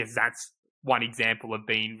I guess that's one example of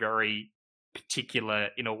being very particular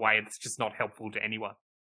in a way that's just not helpful to anyone.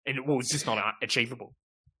 And it's just not achievable.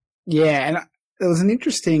 Yeah, and there was an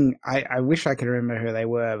interesting, I wish I could remember who they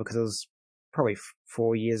were, because it was probably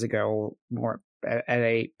 4 years ago or more at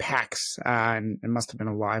a PAX, and it must have been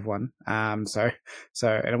a live one. So,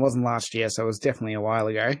 and it wasn't last year, so it was definitely a while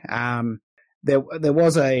ago. There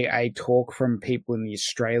was a talk from people in the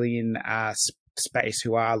Australian space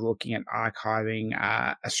who are looking at archiving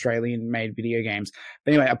Australian-made video games.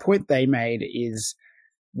 But anyway, a point they made is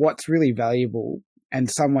what's really valuable, and in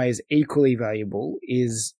some ways equally valuable,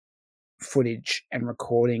 is footage and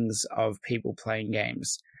recordings of people playing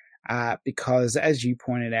games. Because as you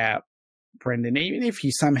pointed out, Brendan, even if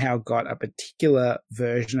you somehow got a particular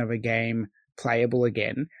version of a game playable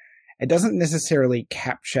again, it doesn't necessarily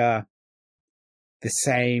capture the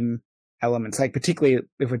same elements, particularly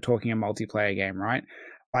if we're talking a multiplayer game, right?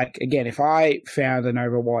 Again, if I found an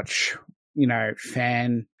Overwatch,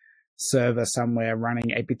 fan server somewhere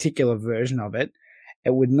running a particular version of it,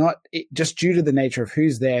 it would not, just due to the nature of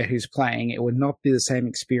who's there, who's playing, it would not be the same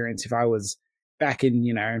experience if I was back in,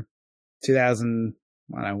 2000,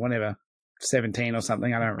 I don't know, whatever, 17 or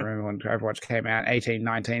something. I don't remember when Overwatch came out, 18,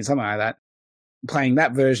 19, something like that, playing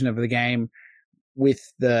that version of the game with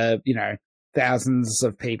the, thousands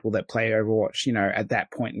of people that play Overwatch, at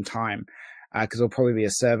that point in time. because there'll probably be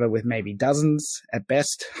a server with maybe dozens at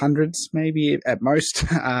best, hundreds maybe at most,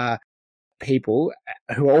 people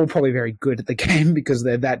who are all probably very good at the game because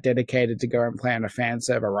they're that dedicated to go and play on a fan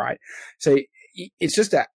server, right? So it's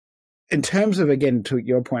just in terms of, again, to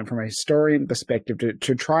your point, from a historian perspective,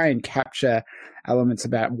 to try and capture elements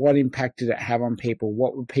about what impact did it have on people,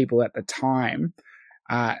 what were people at the time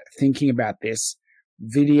thinking about this.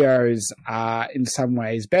 Videos are in some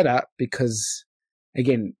ways better because,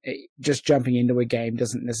 again, just jumping into a game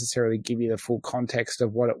doesn't necessarily give you the full context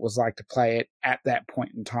of what it was like to play it at that point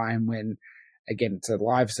in time when, again, it's a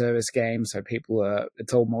live service game, so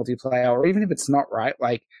it's all multiplayer, or even if it's not, right?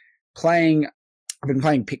 Like I've been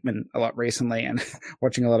playing Pikmin a lot recently and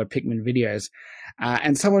watching a lot of Pikmin videos.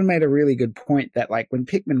 And someone made a really good point that, like, when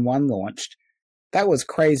Pikmin 1 launched, that was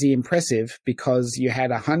crazy impressive because you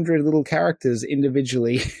had 100 little characters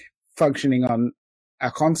individually functioning on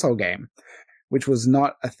a console game, which was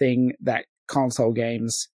not a thing that console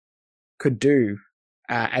games could do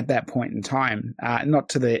at that point in time. Not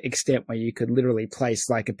to the extent where you could literally place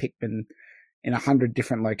like a Pikmin in 100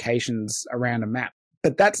 different locations around a map.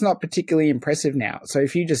 But that's not particularly impressive now. So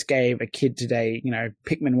if you just gave a kid today,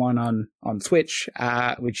 Pikmin 1 on Switch,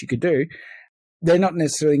 which you could do, they're not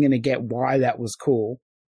necessarily going to get why that was cool.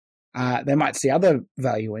 They might see other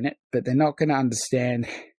value in it, but they're not going to understand,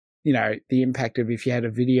 the impact of if you had a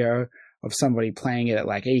video of somebody playing it at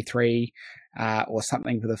like E3 or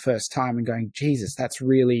something for the first time and going, Jesus, that's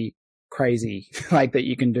really crazy, like that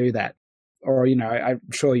you can do that. Or, I'm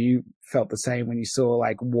sure you felt the same when you saw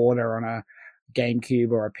like water on a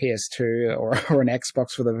GameCube or a PS2 or an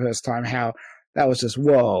Xbox for the first time, how that was just,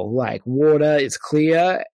 whoa, like water is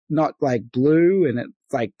clear, not like blue, and it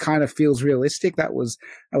like kind of feels realistic. That was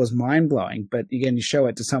mind blowing. But again, you show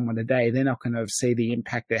it to someone today, they're not going to see the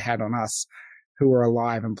impact it had on us who are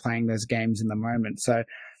alive and playing those games in the moment. So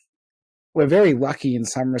we're very lucky in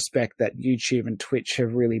some respect that YouTube and Twitch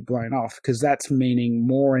have really blown off, because that's meaning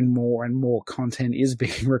more and more and more content is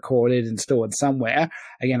being recorded and stored somewhere.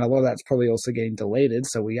 Again, a lot of that's probably also getting deleted.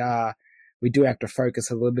 So we do have to focus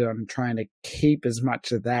a little bit on trying to keep as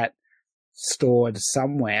much of that stored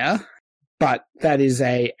somewhere. But that is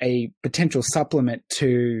a potential supplement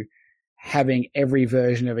to having every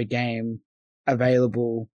version of a game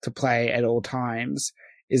available to play at all times,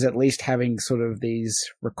 is at least having sort of these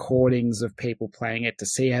recordings of people playing it to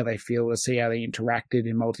see how they feel, to see how they interacted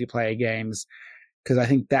in multiplayer games. Because I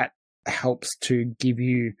think that helps to give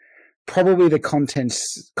you probably the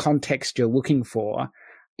context you're looking for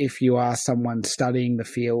if you are someone studying the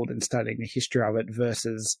field and studying the history of it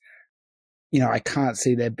versus, I can't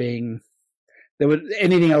see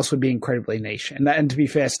anything else would be incredibly niche. And to be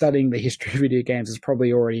fair, studying the history of video games is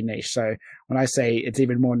probably already niche. So when I say it's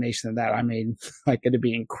even more niche than that, I mean like it'd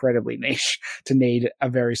be incredibly niche to need a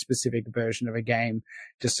very specific version of a game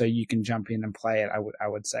just so you can jump in and play it, I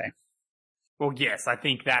would say. Well, yes, I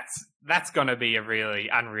think that's going to be a really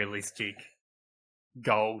unrealistic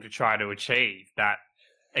goal to try to achieve. That,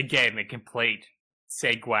 again, a complete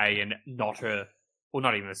segue and not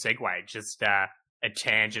even a segue, just a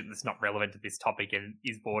tangent that's not relevant to this topic and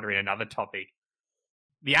is bordering another topic.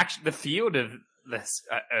 The field of this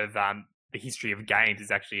the history of games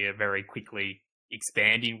is actually a very quickly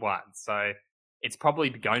expanding one. So it's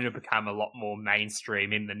probably going to become a lot more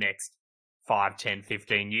mainstream in the next 5, 10,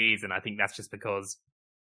 15 years. And I think that's just because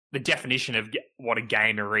the definition of what a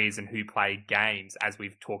gamer is and who play games, as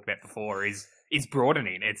we've talked about before, is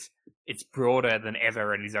broadening. It's broader than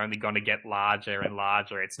ever and is only going to get larger and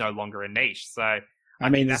larger. It's no longer a niche. So I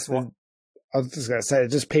mean, that's what I was just going to say,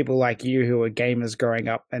 just people like you who are gamers growing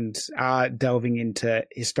up and are delving into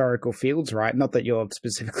historical fields, right? Not that you're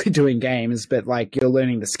specifically doing games, but like you're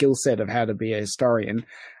learning the skill set of how to be a historian,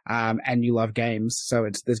 and you love games. So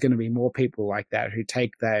there's going to be more people like that who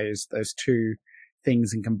take those two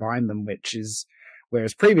things and combine them,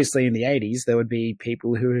 whereas previously in the 80s, there would be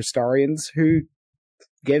people who are historians who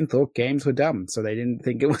again thought games were dumb. So they didn't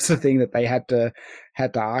think it was a thing that they had to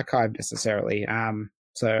archive necessarily.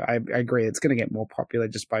 So I agree, it's going to get more popular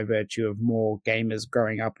just by virtue of more gamers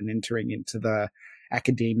growing up and entering into the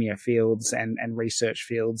academia fields and research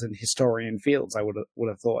fields and historian fields, I would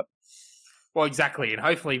have thought. Well, exactly. And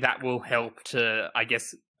hopefully that will help to, I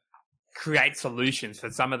guess, create solutions for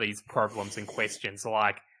some of these problems and questions,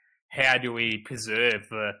 like how do we preserve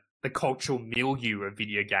the cultural milieu of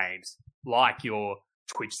video games, like your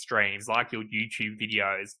Twitch streams, like your YouTube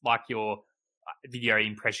videos, like your video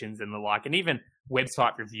impressions and the like, and even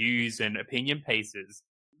website reviews and opinion pieces.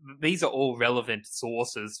 These are all relevant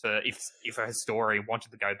sources for if a historian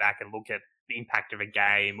wanted to go back and look at the impact of a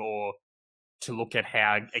game, or to look at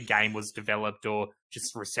how a game was developed, or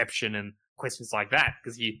just reception and questions like that,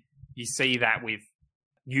 because you see that with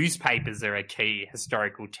newspapers are a key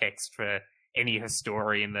historical text for any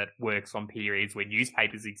historian that works on periods where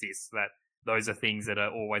newspapers exist, that those are things that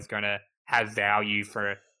are always going to have value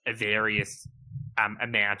for a various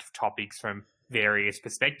amount of topics from various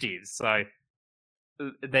perspectives. So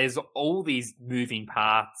there's all these moving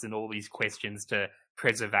parts and all these questions to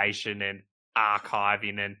preservation and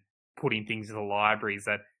archiving and putting things in the libraries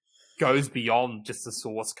that goes beyond just the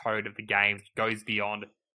source code of the games, goes beyond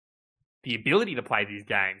the ability to play these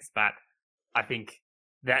games. But I think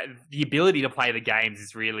that the ability to play the games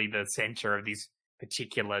is really the center of this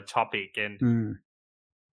particular topic. And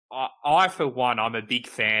I, for one, I'm a big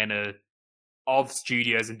fan of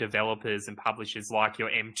studios and developers and publishers like your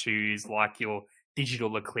M2s, like your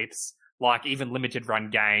Digital Eclipse, like even limited run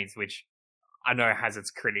games, which I know has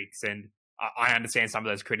its critics, and I understand some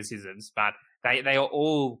of those criticisms, but they are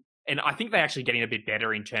all, and I think they're actually getting a bit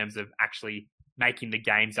better in terms of actually making the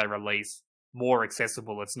games they release more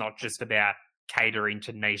accessible. It's not just about catering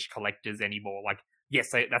to niche collectors anymore. Like, yes,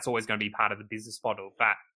 that's always going to be part of the business model,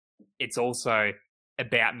 but it's also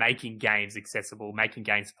about making games accessible, making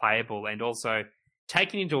games playable, and also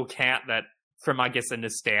taking into account that from, I guess, a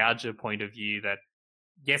nostalgia point of view, that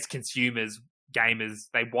yes, consumers, gamers,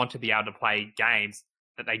 they want to be able to play games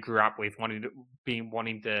that they grew up with, wanting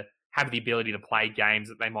to have the ability to play games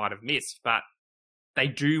that they might have missed, but they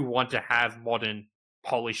do want to have modern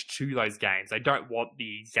polish to those games. They don't want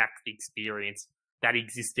the exact experience that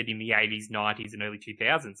existed in the 80s, 90s, and early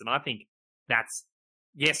 2000s. And I think that's,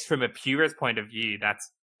 yes, from a purist point of view,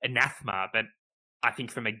 that's anathema, but I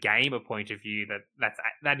think from a gamer point of view,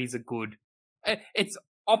 that is a good. It's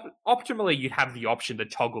optimally you'd have the option to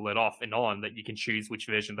toggle it off and on, that you can choose which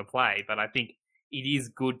version to play. But I think it is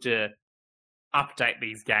good to update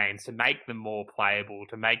these games to make them more playable,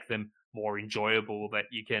 to make them more enjoyable, that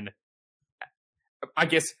you can, I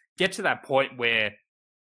guess, get to that point where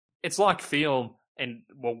it's like film, and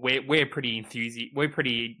well, we're pretty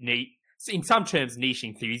neat, in some terms, niche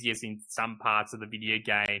enthusiasts in some parts of the video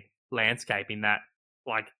game landscape, in that,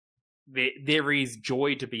 like, there is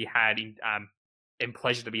joy to be had in and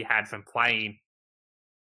pleasure to be had from playing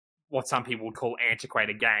what some people would call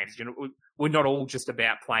antiquated games. You know, we're not all just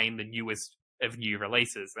about playing the newest of new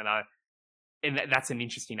releases, and that's an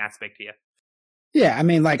interesting aspect here. Yeah, I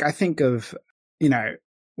mean, like, I think of,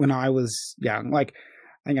 when I was young, like,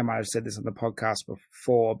 I think I might have said this on the podcast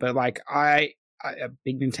before, but like, I'm a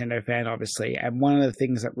big Nintendo fan, obviously, and one of the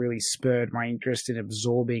things that really spurred my interest in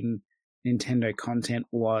absorbing Nintendo content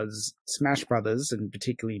was Smash Brothers, and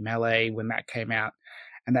particularly Melee when that came out,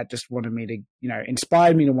 and that just wanted me to,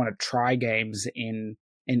 inspired me to want to try games in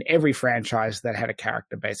every franchise that had a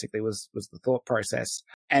character. Basically, was the thought process.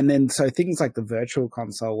 And then so things like the Virtual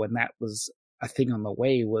Console, when that was a thing on the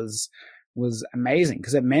Wii, was amazing,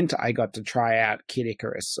 because it meant I got to try out Kid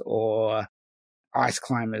Icarus or Ice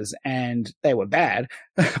Climbers, and they were bad,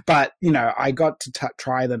 but I got to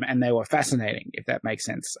try them, and they were fascinating, if that makes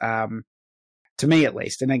sense, to me at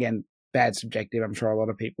least. And again, bad subjective. I'm sure a lot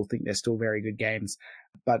of people think they're still very good games,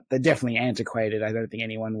 but they're definitely antiquated. I don't think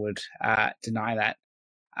anyone would deny that.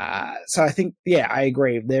 So I think, yeah, I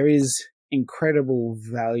agree. There is incredible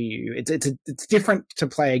value. It's different to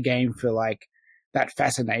play a game for like that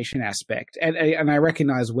fascination aspect, and I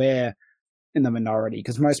recognize we're in the minority,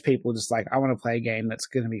 because most people just like, I want to play a game that's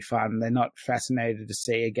going to be fun. They're not fascinated to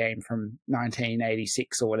see a game from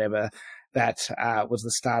 1986 or whatever that was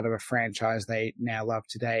the start of a franchise they now love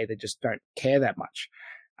today. They just don't care that much.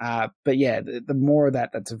 But yeah, the more of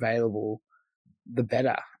that's available, the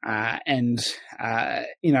better.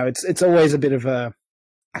 It's always a bit of a,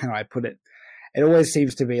 how do I put it? It always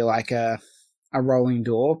seems to be like a rolling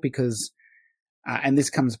door, because, and this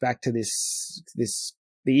comes back to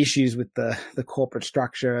the issues with the corporate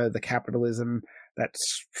structure, the capitalism that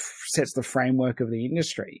sets the framework of the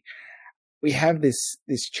industry. We have this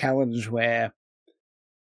challenge where,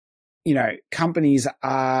 companies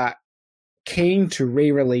are keen to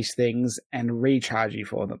re-release things and recharge you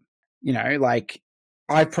for them. Like,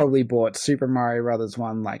 I've probably bought Super Mario Brothers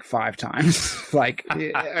 1 like 5 times, like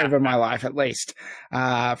over my life at least.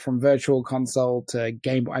 From Virtual Console to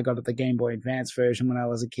Game Boy. I got the Game Boy Advance version when I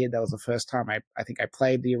was a kid. That was the first time I think I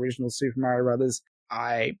played the original Super Mario Brothers.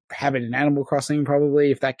 I have it in Animal Crossing,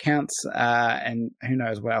 probably, if that counts. And who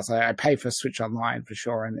knows what else. I pay for Switch Online for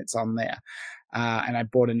sure, and it's on there. And I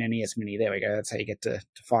bought an NES Mini. There we go. That's how you get to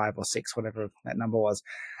 5 or 6, whatever that number was.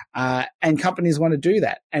 And companies want to do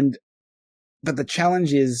that. But the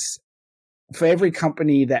challenge is, for every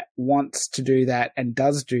company that wants to do that and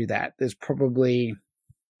does do that, there's probably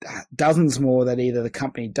dozens more that either the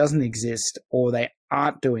company doesn't exist or they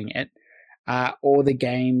aren't doing it. or the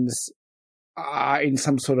games are in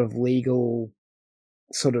some sort of legal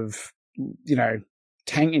sort of,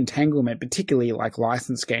 entanglement, particularly like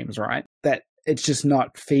licensed games, right? That it's just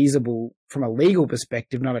not feasible from a legal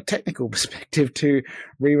perspective, not a technical perspective, to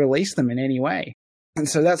re-release them in any way. And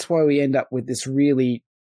so that's why we end up with this really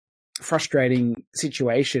frustrating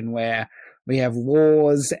situation where we have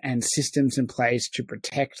laws and systems in place to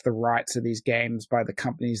protect the rights of these games by the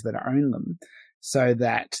companies that own them so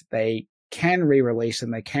that they can re-release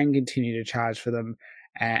them, they can continue to charge for them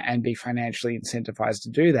and be financially incentivized to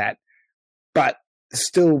do that. But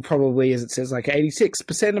still probably, as it says, like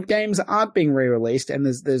 86% of games aren't being re-released, and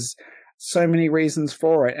there's so many reasons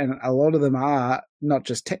for it, and a lot of them are not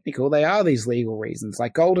just technical, they are these legal reasons.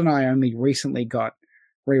 Like GoldenEye only recently got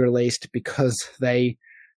re-released because a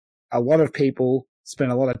lot of people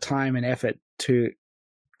spent a lot of time and effort to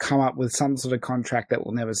come up with some sort of contract that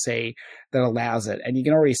we'll never see that allows it. And you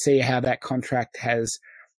can already see how that contract has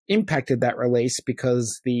impacted that release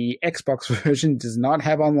because the Xbox version does not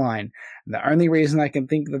have online. And the only reason I can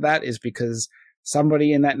think of that is because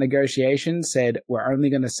somebody in that negotiation said, we're only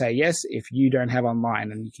going to say yes if you don't have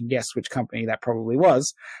online. And you can guess which company that probably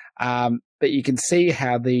was. But you can see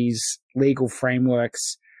how these legal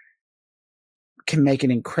frameworks can make it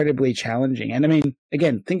incredibly challenging. And I mean,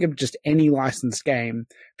 again, think of just any licensed game,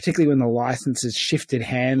 particularly when the license has shifted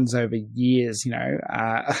hands over years,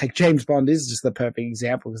 like James Bond is just the perfect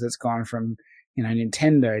example because it's gone from,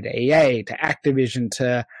 Nintendo to EA to Activision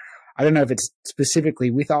to, I don't know if it's specifically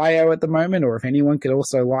with IO at the moment or if anyone could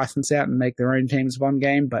also license out and make their own James Bond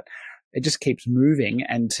game, but it just keeps moving.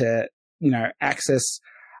 And to, access,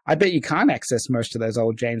 I bet you can't access most of those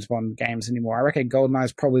old James Bond games anymore. I reckon GoldenEye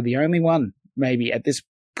is probably the only one, maybe at this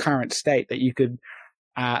current state, that you could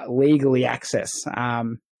legally access. I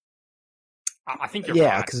think you're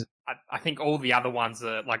right. I think all the other ones,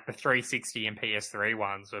 are like the 360 and PS3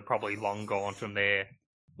 ones, are probably long gone from there.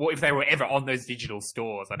 Well, if they were ever on those digital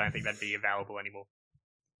stores, I don't think they'd be available anymore.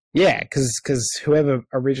 Yeah, because whoever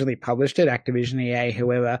originally published it, Activision, EA,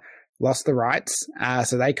 whoever, lost the rights,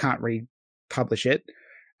 so they can't republish it.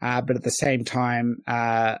 But at the same time,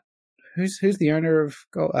 who's the owner of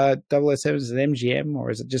 007? Is it MGM or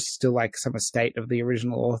is it just still like some estate of the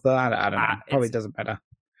original author? I don't know. Probably doesn't matter.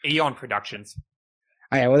 Eon Productions.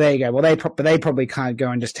 Oh, yeah, well, there you go. Well, they probably can't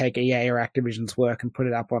go and just take EA or Activision's work and put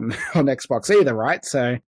it up on Xbox either, right?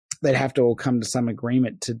 So they'd have to all come to some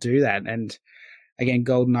agreement to do that. And again,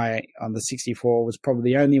 GoldenEye on the 64 was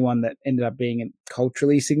probably the only one that ended up being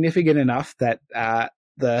culturally significant enough that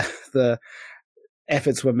the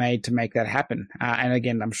efforts were made to make that happen. And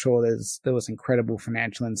again, I'm sure there was incredible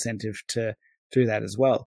financial incentive to do that as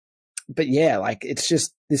well. But yeah, like it's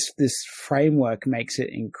just this framework makes it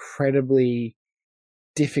incredibly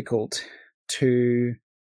difficult to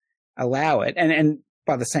allow it. And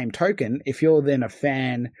by the same token, if you're then a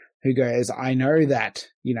fan who goes, I know that,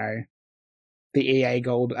 the EA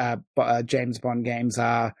James Bond games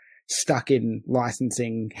are stuck in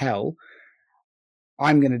licensing hell,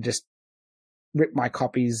 I'm going to just rip my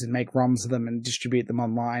copies and make ROMs of them and distribute them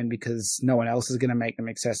online because no one else is going to make them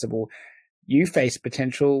accessible. You face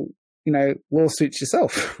potential, lawsuits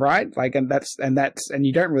yourself, right? Like, and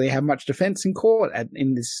you don't really have much defense in court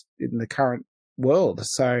in the current world.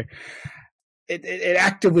 So it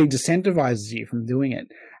actively disincentivizes you from doing it.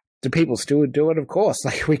 Do people still do it? Of course.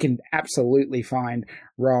 Like, we can absolutely find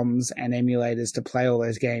ROMs and emulators to play all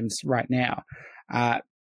those games right now.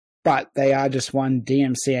 But they are just one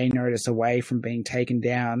DMCA notice away from being taken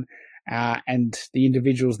down. And the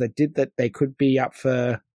individuals that did that, they could be up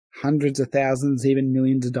for hundreds of thousands, even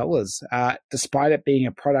millions of dollars, despite it being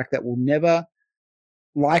a product that will never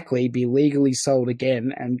likely be legally sold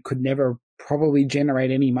again and could never probably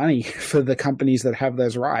generate any money for the companies that have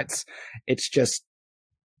those rights. It's just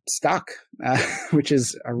stuck, which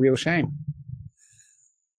is a real shame.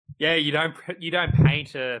 Yeah, you don't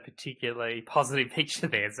paint a particularly positive picture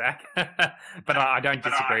there, Zach. But I don't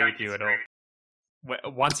disagree with you at all.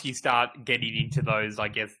 Once you start getting into those, I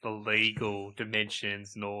guess, the legal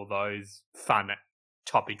dimensions and all those fun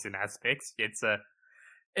topics and aspects, it's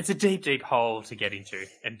a deep, deep hole to get into.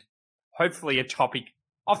 And hopefully a topic,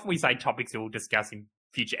 often we say topics we'll discuss in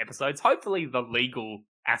future episodes. Hopefully the legal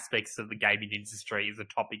aspects of the gaming industry is a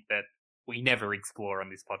topic that we never explore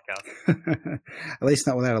on this podcast. At least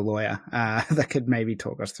not without a lawyer that could maybe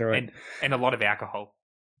talk us through it. And a lot of alcohol.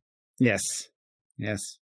 Yes.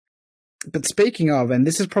 But speaking of, and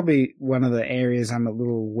this is probably one of the areas I'm a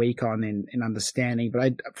little weak on in understanding,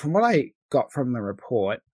 but from what I got from the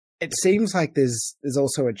report, it seems like there's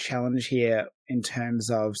also a challenge here in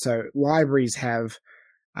terms of, so libraries have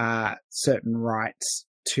certain rights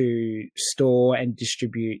to store and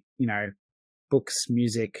distribute, books,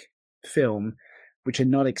 music, film, which are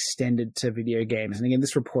not extended to video games. And again,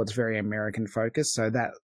 this report's very American focused, so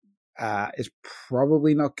that is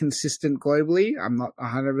probably not consistent globally. I'm not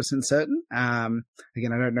 100% certain.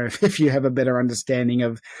 Again, I don't know if you have a better understanding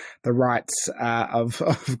of the rights of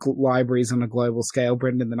libraries on a global scale,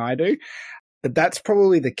 Brendan, than I do. But that's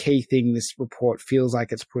probably the key thing this report feels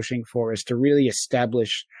like it's pushing for, is to really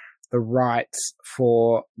establish the rights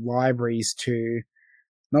for libraries to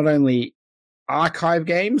not only archive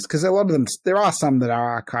games, because a lot of them, there are some that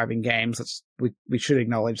are archiving games, we should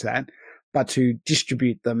acknowledge that, but to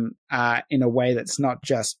distribute them in a way that's not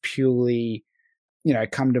just purely,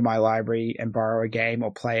 come to my library and borrow a game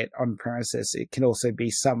or play it on premises. It can also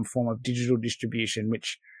be some form of digital distribution,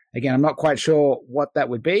 which, again, I'm not quite sure what that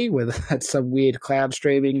would be, whether that's some weird cloud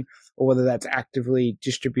streaming or whether that's actively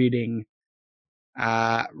distributing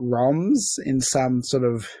ROMs in some sort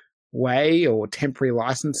of way, or temporary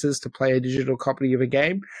licenses to play a digital copy of a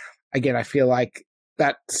game. Again, I feel like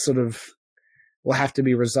that sort of will have to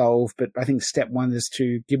be resolved, but I think step one is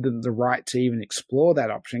to give them the right to even explore that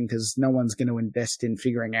option, because no one's going to invest in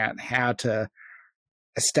figuring out how to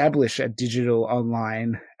establish a digital,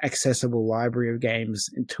 online, accessible library of games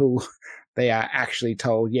until they are actually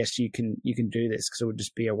told, yes, you can do this, because it would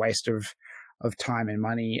just be a waste of time and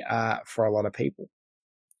money for a lot of people.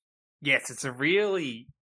 Yes, it's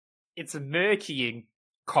a murky and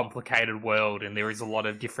complicated world, and there is a lot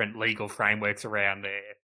of different legal frameworks around there.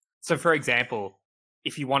 So, for example,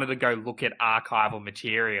 if you wanted to go look at archival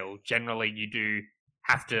material, generally you do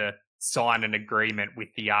have to sign an agreement with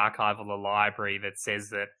the archive of the library that says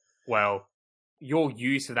that, well, your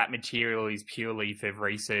use of that material is purely for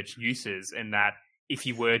research uses, and that if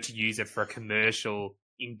you were to use it for a commercial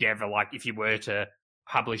endeavor, like if you were to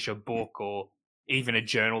publish a book or even a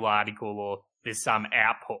journal article, or there's some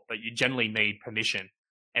output, that you generally need permission.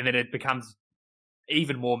 And then it becomes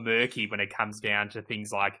even more murky when it comes down to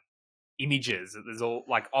things like images. There's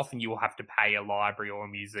often you will have to pay a library or a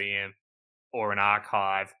museum or an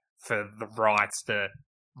archive for the rights to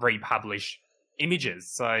republish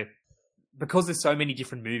images. So because there's so many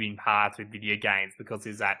different moving parts with video games, because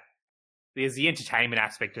there's the entertainment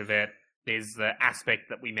aspect of it, there's the aspect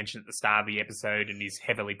that we mentioned at the start of the episode and is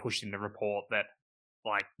heavily pushed in the report, that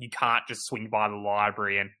you can't just swing by the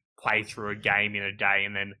library and play through a game in a day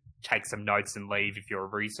and then take some notes and leave if you're a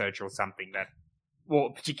researcher or something. That,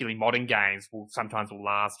 well, particularly modern games will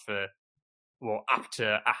last for, up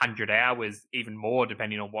to 100 hours, even more,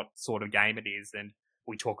 depending on what sort of game it is. And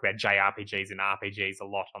we talk about JRPGs and RPGs a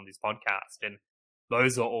lot on this podcast, and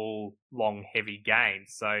those are all long, heavy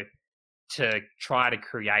games. So to try to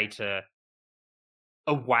create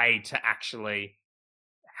a way to actually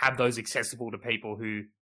have those accessible to people who,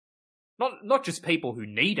 not just people who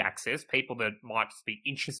need access, people that might just be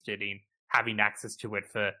interested in having access to it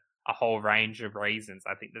for a whole range of reasons.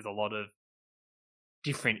 I think there's a lot of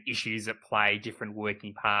different issues at play, different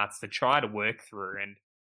working parts to try to work through. And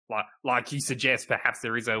like you suggest, perhaps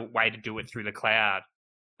there is a way to do it through the cloud.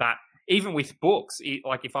 But even with books,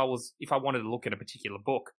 if I wanted to look at a particular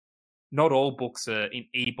book, not all books are in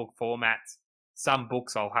ebook formats. Some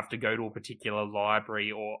books I'll have to go to a particular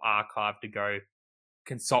library or archive to go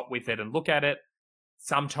consult with it and look at it.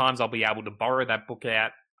 Sometimes I'll be able to borrow that book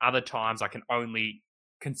out. Other times I can only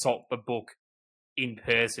consult the book in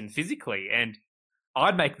person physically. And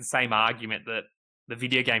I'd make the same argument that the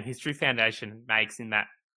Video Game History Foundation makes, in that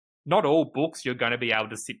not all books you're going to be able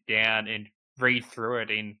to sit down and read through it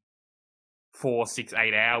in 4, 6,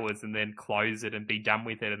 8 hours and then close it and be done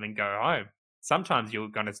with it and then go home. Sometimes you're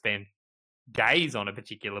going to spend days on a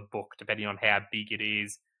particular book, depending on how big it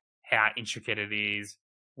is, how intricate it is,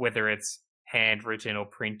 whether it's handwritten or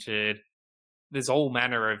printed. There's all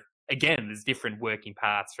manner of, again, there's different working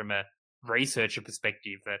parts from a researcher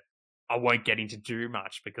perspective that I won't get into too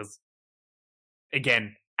much, because,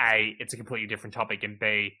 again, A, it's a completely different topic, and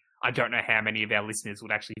B, I don't know how many of our listeners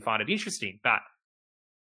would actually find it interesting. But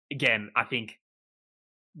again, I think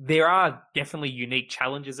there are definitely unique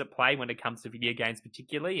challenges at play when it comes to video games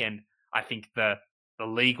particularly, and I think the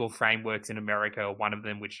legal frameworks in America are one of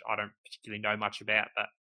them, which I don't particularly know much about, but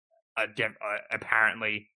are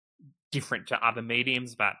apparently different to other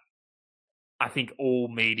mediums. But I think all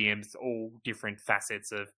mediums, all different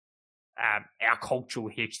facets of our cultural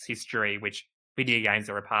history, which video games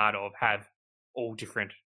are a part of, have all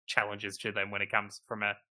different challenges to them when it comes from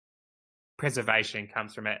a preservation,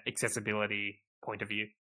 comes from an accessibility point of view.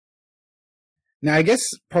 Now, I guess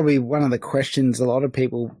probably one of the questions a lot of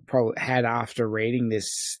people probably had after reading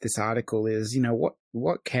this article is,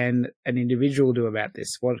 what can an individual do about this?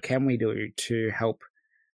 What can we do to help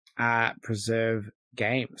preserve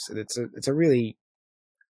games? It's a really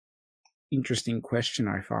interesting question,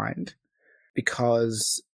 I find,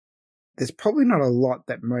 because there's probably not a lot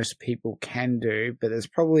that most people can do, but there's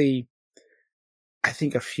probably, I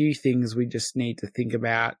think, a few things we just need to think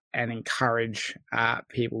about and encourage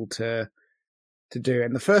people to do.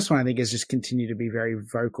 And the first one, I think, is just continue to be very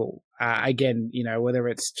vocal. Again, whether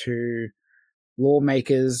it's to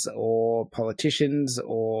lawmakers or politicians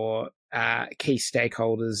or key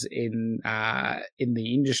stakeholders in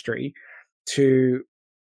the industry,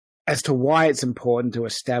 as to why it's important to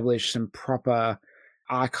establish some proper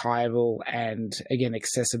archival and, again,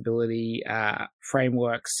 accessibility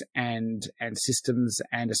frameworks and systems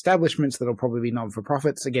and establishments that'll probably be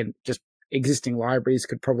non-for-profits. Again, just existing libraries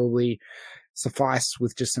could probably suffice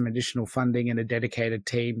with just some additional funding and a dedicated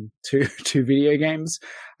team to video games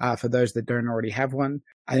for those that don't already have one.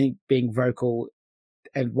 I think being vocal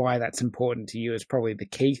and why that's important to you is probably the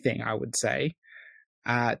key thing, I would say,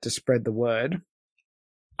 to spread the word.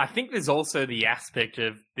 I think there's also the aspect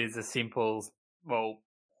of there's a simple, well,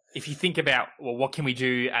 if you think about, well, what can we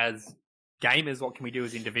do as gamers? What can we do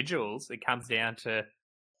as individuals? It comes down to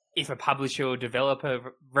if a publisher or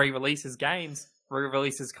developer re-releases games,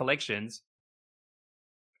 re-releases collections,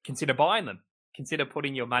 consider buying them. Consider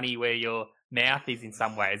putting your money where your mouth is in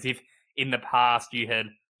some ways. If in the past you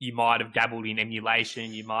might have dabbled in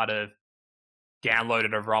emulation, you might have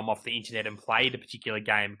downloaded a ROM off the internet and played a particular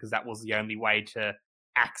game because that was the only way to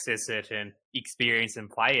access it and experience and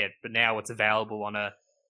play it. But now it's available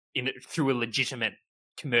through a legitimate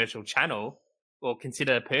commercial channel. Well,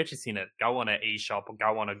 consider purchasing it. Go on an eShop or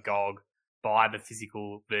go on a GOG, buy the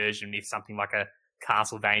physical version if something like a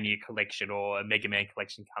Castlevania collection or a Mega Man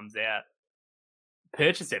collection comes out.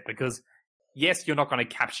 Purchase it, because yes, you're not going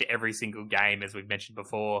to capture every single game, as we've mentioned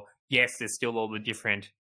before. Yes, there's still all the different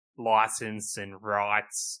license and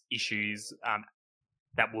rights issues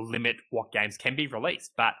that will limit what games can be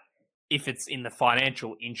released. But if it's in the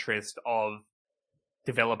financial interest of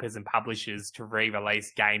developers and publishers to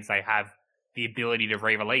re-release games they have the ability to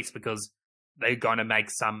re-release because they're going to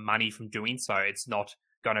make some money from doing so, it's not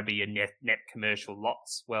going to be a net commercial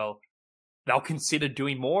loss. Well, they'll consider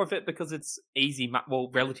doing more of it because it's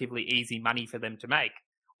relatively easy money for them to make.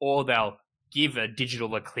 Or they'll give a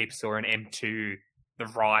Digital Eclipse or an M2 the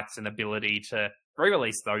rights and ability to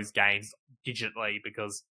re-release those games digitally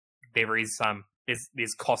because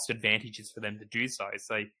there's cost advantages for them to do so.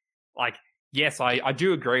 So, yes, I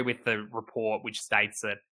do agree with the report which states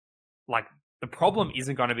that, the problem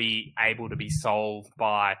isn't going to be able to be solved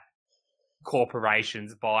by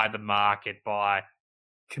corporations, by the market, by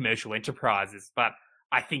commercial enterprises. But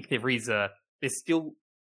I think there's still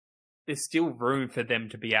room for them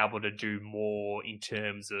to be able to do more in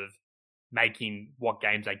terms of making what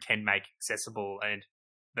games they can make accessible, and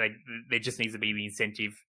there just needs to be the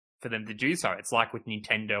incentive for them to do so. It's like with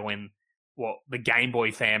Nintendo and the Game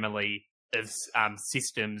Boy family of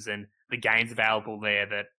systems and the games available there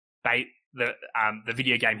that the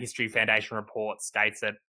Video Game History Foundation report states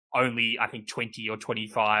that only, I think, 20 or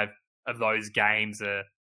 25 of those games are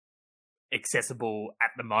accessible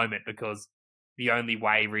at the moment because the only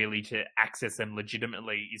way really to access them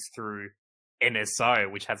legitimately is through NSO,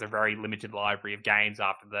 which has a very limited library of games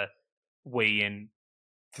after the Wii and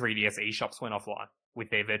 3DS eShops went offline with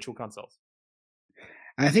their virtual consoles.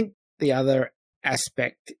 And I think the other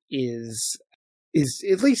aspect is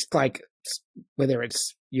at least whether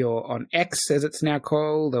it's you're on X, as it's now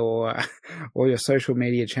called, or your social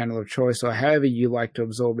media channel of choice, or however you like to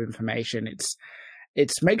absorb information,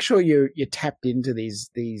 it's make sure you're tapped into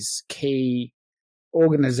these key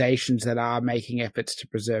organizations that are making efforts to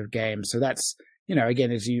preserve games. So that's,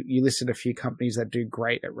 again, as you listed a few companies that do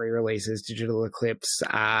great at re-releases, Digital Eclipse,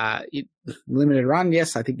 Limited Run.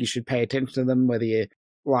 Yes, I think you should pay attention to them, whether you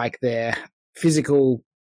like their physical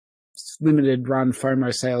limited run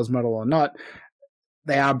FOMO sales model or not.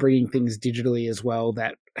 They are bringing things digitally as well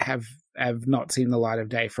that have not seen the light of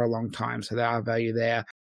day for a long time. So there are value there.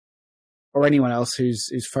 Or anyone else whose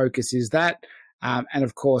focus is that. And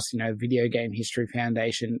of course, Video Game History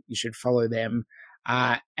Foundation, you should follow them.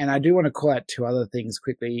 And I do want to call out two other things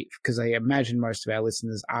quickly, because I imagine most of our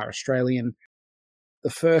listeners are Australian. The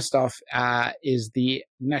first off is the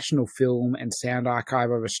National Film and Sound Archive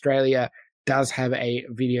of Australia does have a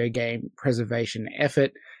video game preservation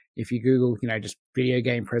effort. If you Google, just Video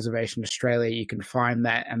Game Preservation Australia, you can find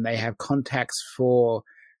that, and they have contacts for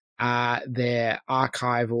their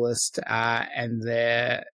archivalist and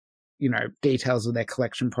their, details of their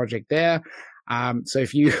collection project there. So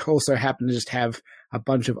if you also happen to just have a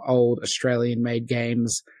bunch of old Australian-made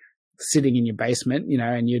games sitting in your basement,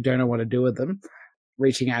 and you don't know what to do with them,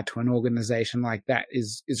 reaching out to an organization like that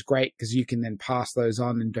is great because you can then pass those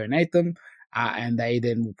on and donate them. And they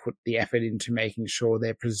then will put the effort into making sure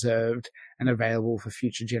they're preserved and available for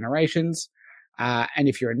future generations. And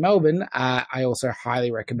if you're in Melbourne, I also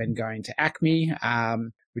highly recommend going to Acme,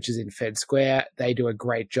 which is in Fed Square. They do a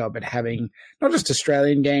great job at having not just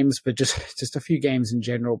Australian games, but just a few games in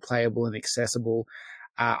general, playable and accessible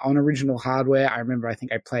on original hardware. I remember, I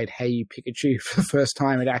think I played Hey You Pikachu for the first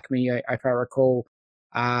time at Acme, if I recall,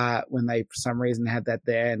 when they, for some reason, had that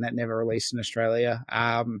there, and that never released in Australia.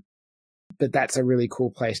 But that's a really cool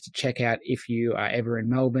place to check out if you are ever in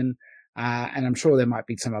Melbourne. And I'm sure there might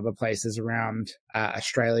be some other places around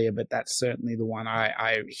Australia, but that's certainly the one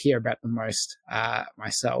I hear about the most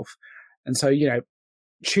myself. And so,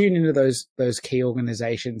 tune into those key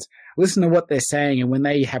organizations, listen to what they're saying, and when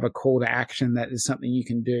they have a call to action that is something you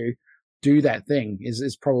can do that thing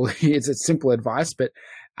is probably, it's a simple advice, but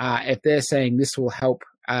if they're saying this will help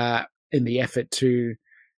in the effort to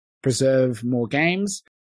preserve more games,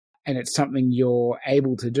 and it's something you're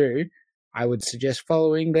able to do, I would suggest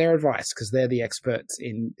following their advice because they're the experts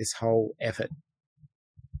in this whole effort.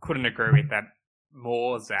 Couldn't agree with that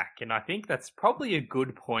more, Zach. And I think that's probably a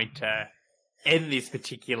good point to end this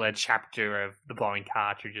particular chapter of the Blowing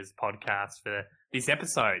Cartridges podcast for this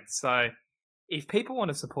episode. So if people want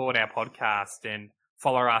to support our podcast and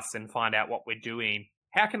follow us and find out what we're doing,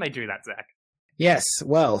 how can they do that, Zach? Yes,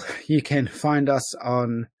 well, you can find us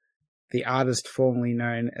on the artist formerly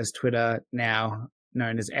known as Twitter, now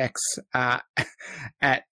known as X, at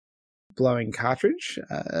Blowing Cartridge.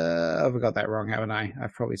 I've got that wrong, haven't I?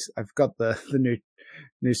 I've got the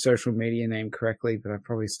new social media name correctly, but I've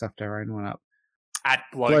probably stuffed our own one up. At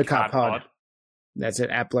Blowcart Pod. That's it,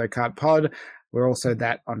 at Blowcart Pod. We're also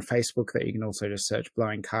that on Facebook, that you can also just search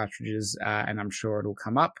Blowing Cartridges, and I'm sure it'll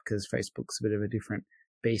come up because Facebook's a bit of a different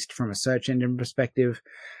beast from a search engine perspective.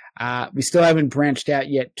 We still haven't branched out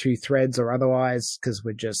yet to Threads or otherwise because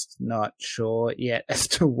we're just not sure yet as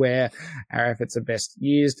to where our efforts are best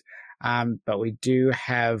used. But we do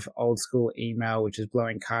have old school email, which is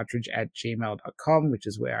blowingcartridge@gmail.com, which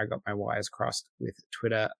is where I got my wires crossed with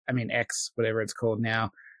X, whatever it's called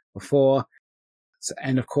now, before. So,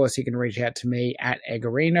 and of course, you can reach out to me at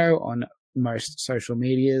Eggerino on most social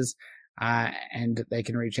medias. And they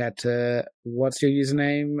can reach out to, what's your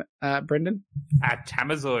username, Brendan? At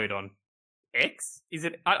Tamazoid on X? Is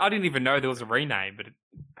it? I didn't even know there was a rename, but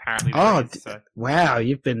apparently there is. So. Wow,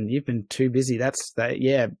 you've been too busy.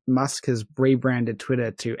 Yeah, Musk has rebranded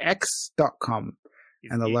Twitter to X.com,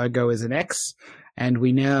 and the logo is an X, and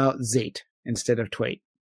we now Zeet instead of tweet.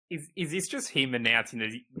 Is this just him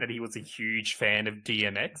announcing that he was a huge fan of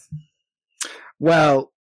DMX?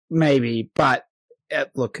 Well, maybe, but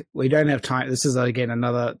look, we don't have time. This is, again,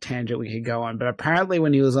 another tangent we could go on. But apparently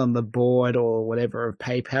when he was on the board or whatever of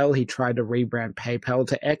PayPal, he tried to rebrand PayPal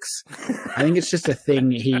to X. I think it's just a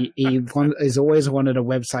thing. He's always wanted a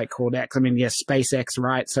website called X. I mean, yes, SpaceX,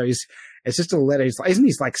 right? So it's just a letter. Isn't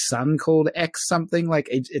his son called X something? Like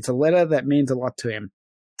it's a letter that means a lot to him,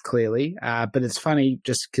 clearly. But it's funny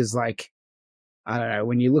just because, I don't know,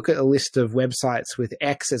 when you look at a list of websites with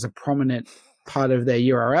X as a prominent part of their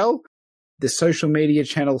URL, the social media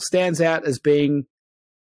channel stands out as being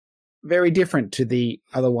very different to the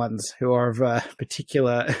other ones who are of a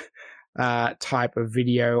particular type of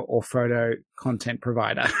video or photo content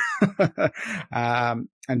provider,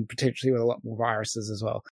 and potentially with a lot more viruses as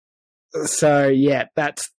well. So yeah,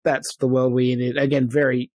 that's the world we're in. Again,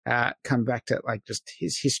 very come back to just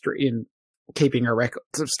his history in keeping a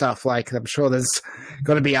records of stuff. I'm sure there's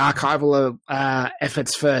got to be archival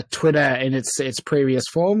efforts for Twitter in its previous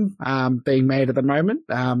form being made at the moment.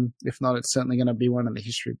 If not, it's certainly going to be one in the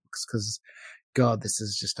history books because, God, this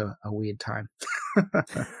is just a weird time.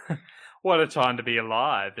 What a time to be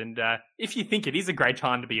alive. And if you think it is a great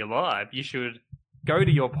time to be alive, you should go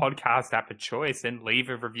to your podcast app of choice and leave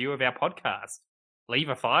a review of our podcast. Leave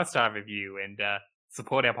a 5-star review and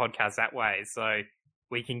support our podcast that way. So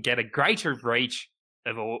we can get a greater reach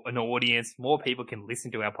of an audience. More people can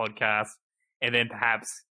listen to our podcast, and then perhaps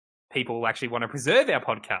people will actually want to preserve our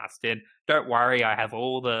podcast. And don't worry, I have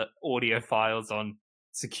all the audio files on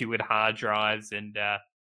secured hard drives, and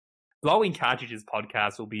Blowing Cartridges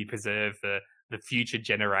podcast will be preserved for the future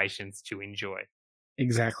generations to enjoy.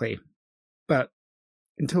 Exactly. But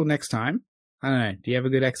until next time, I don't know. Do you have a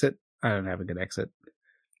good exit? I don't have a good exit.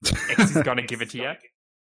 X is going to give it to you.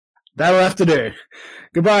 That'll have to do.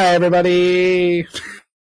 Goodbye, everybody.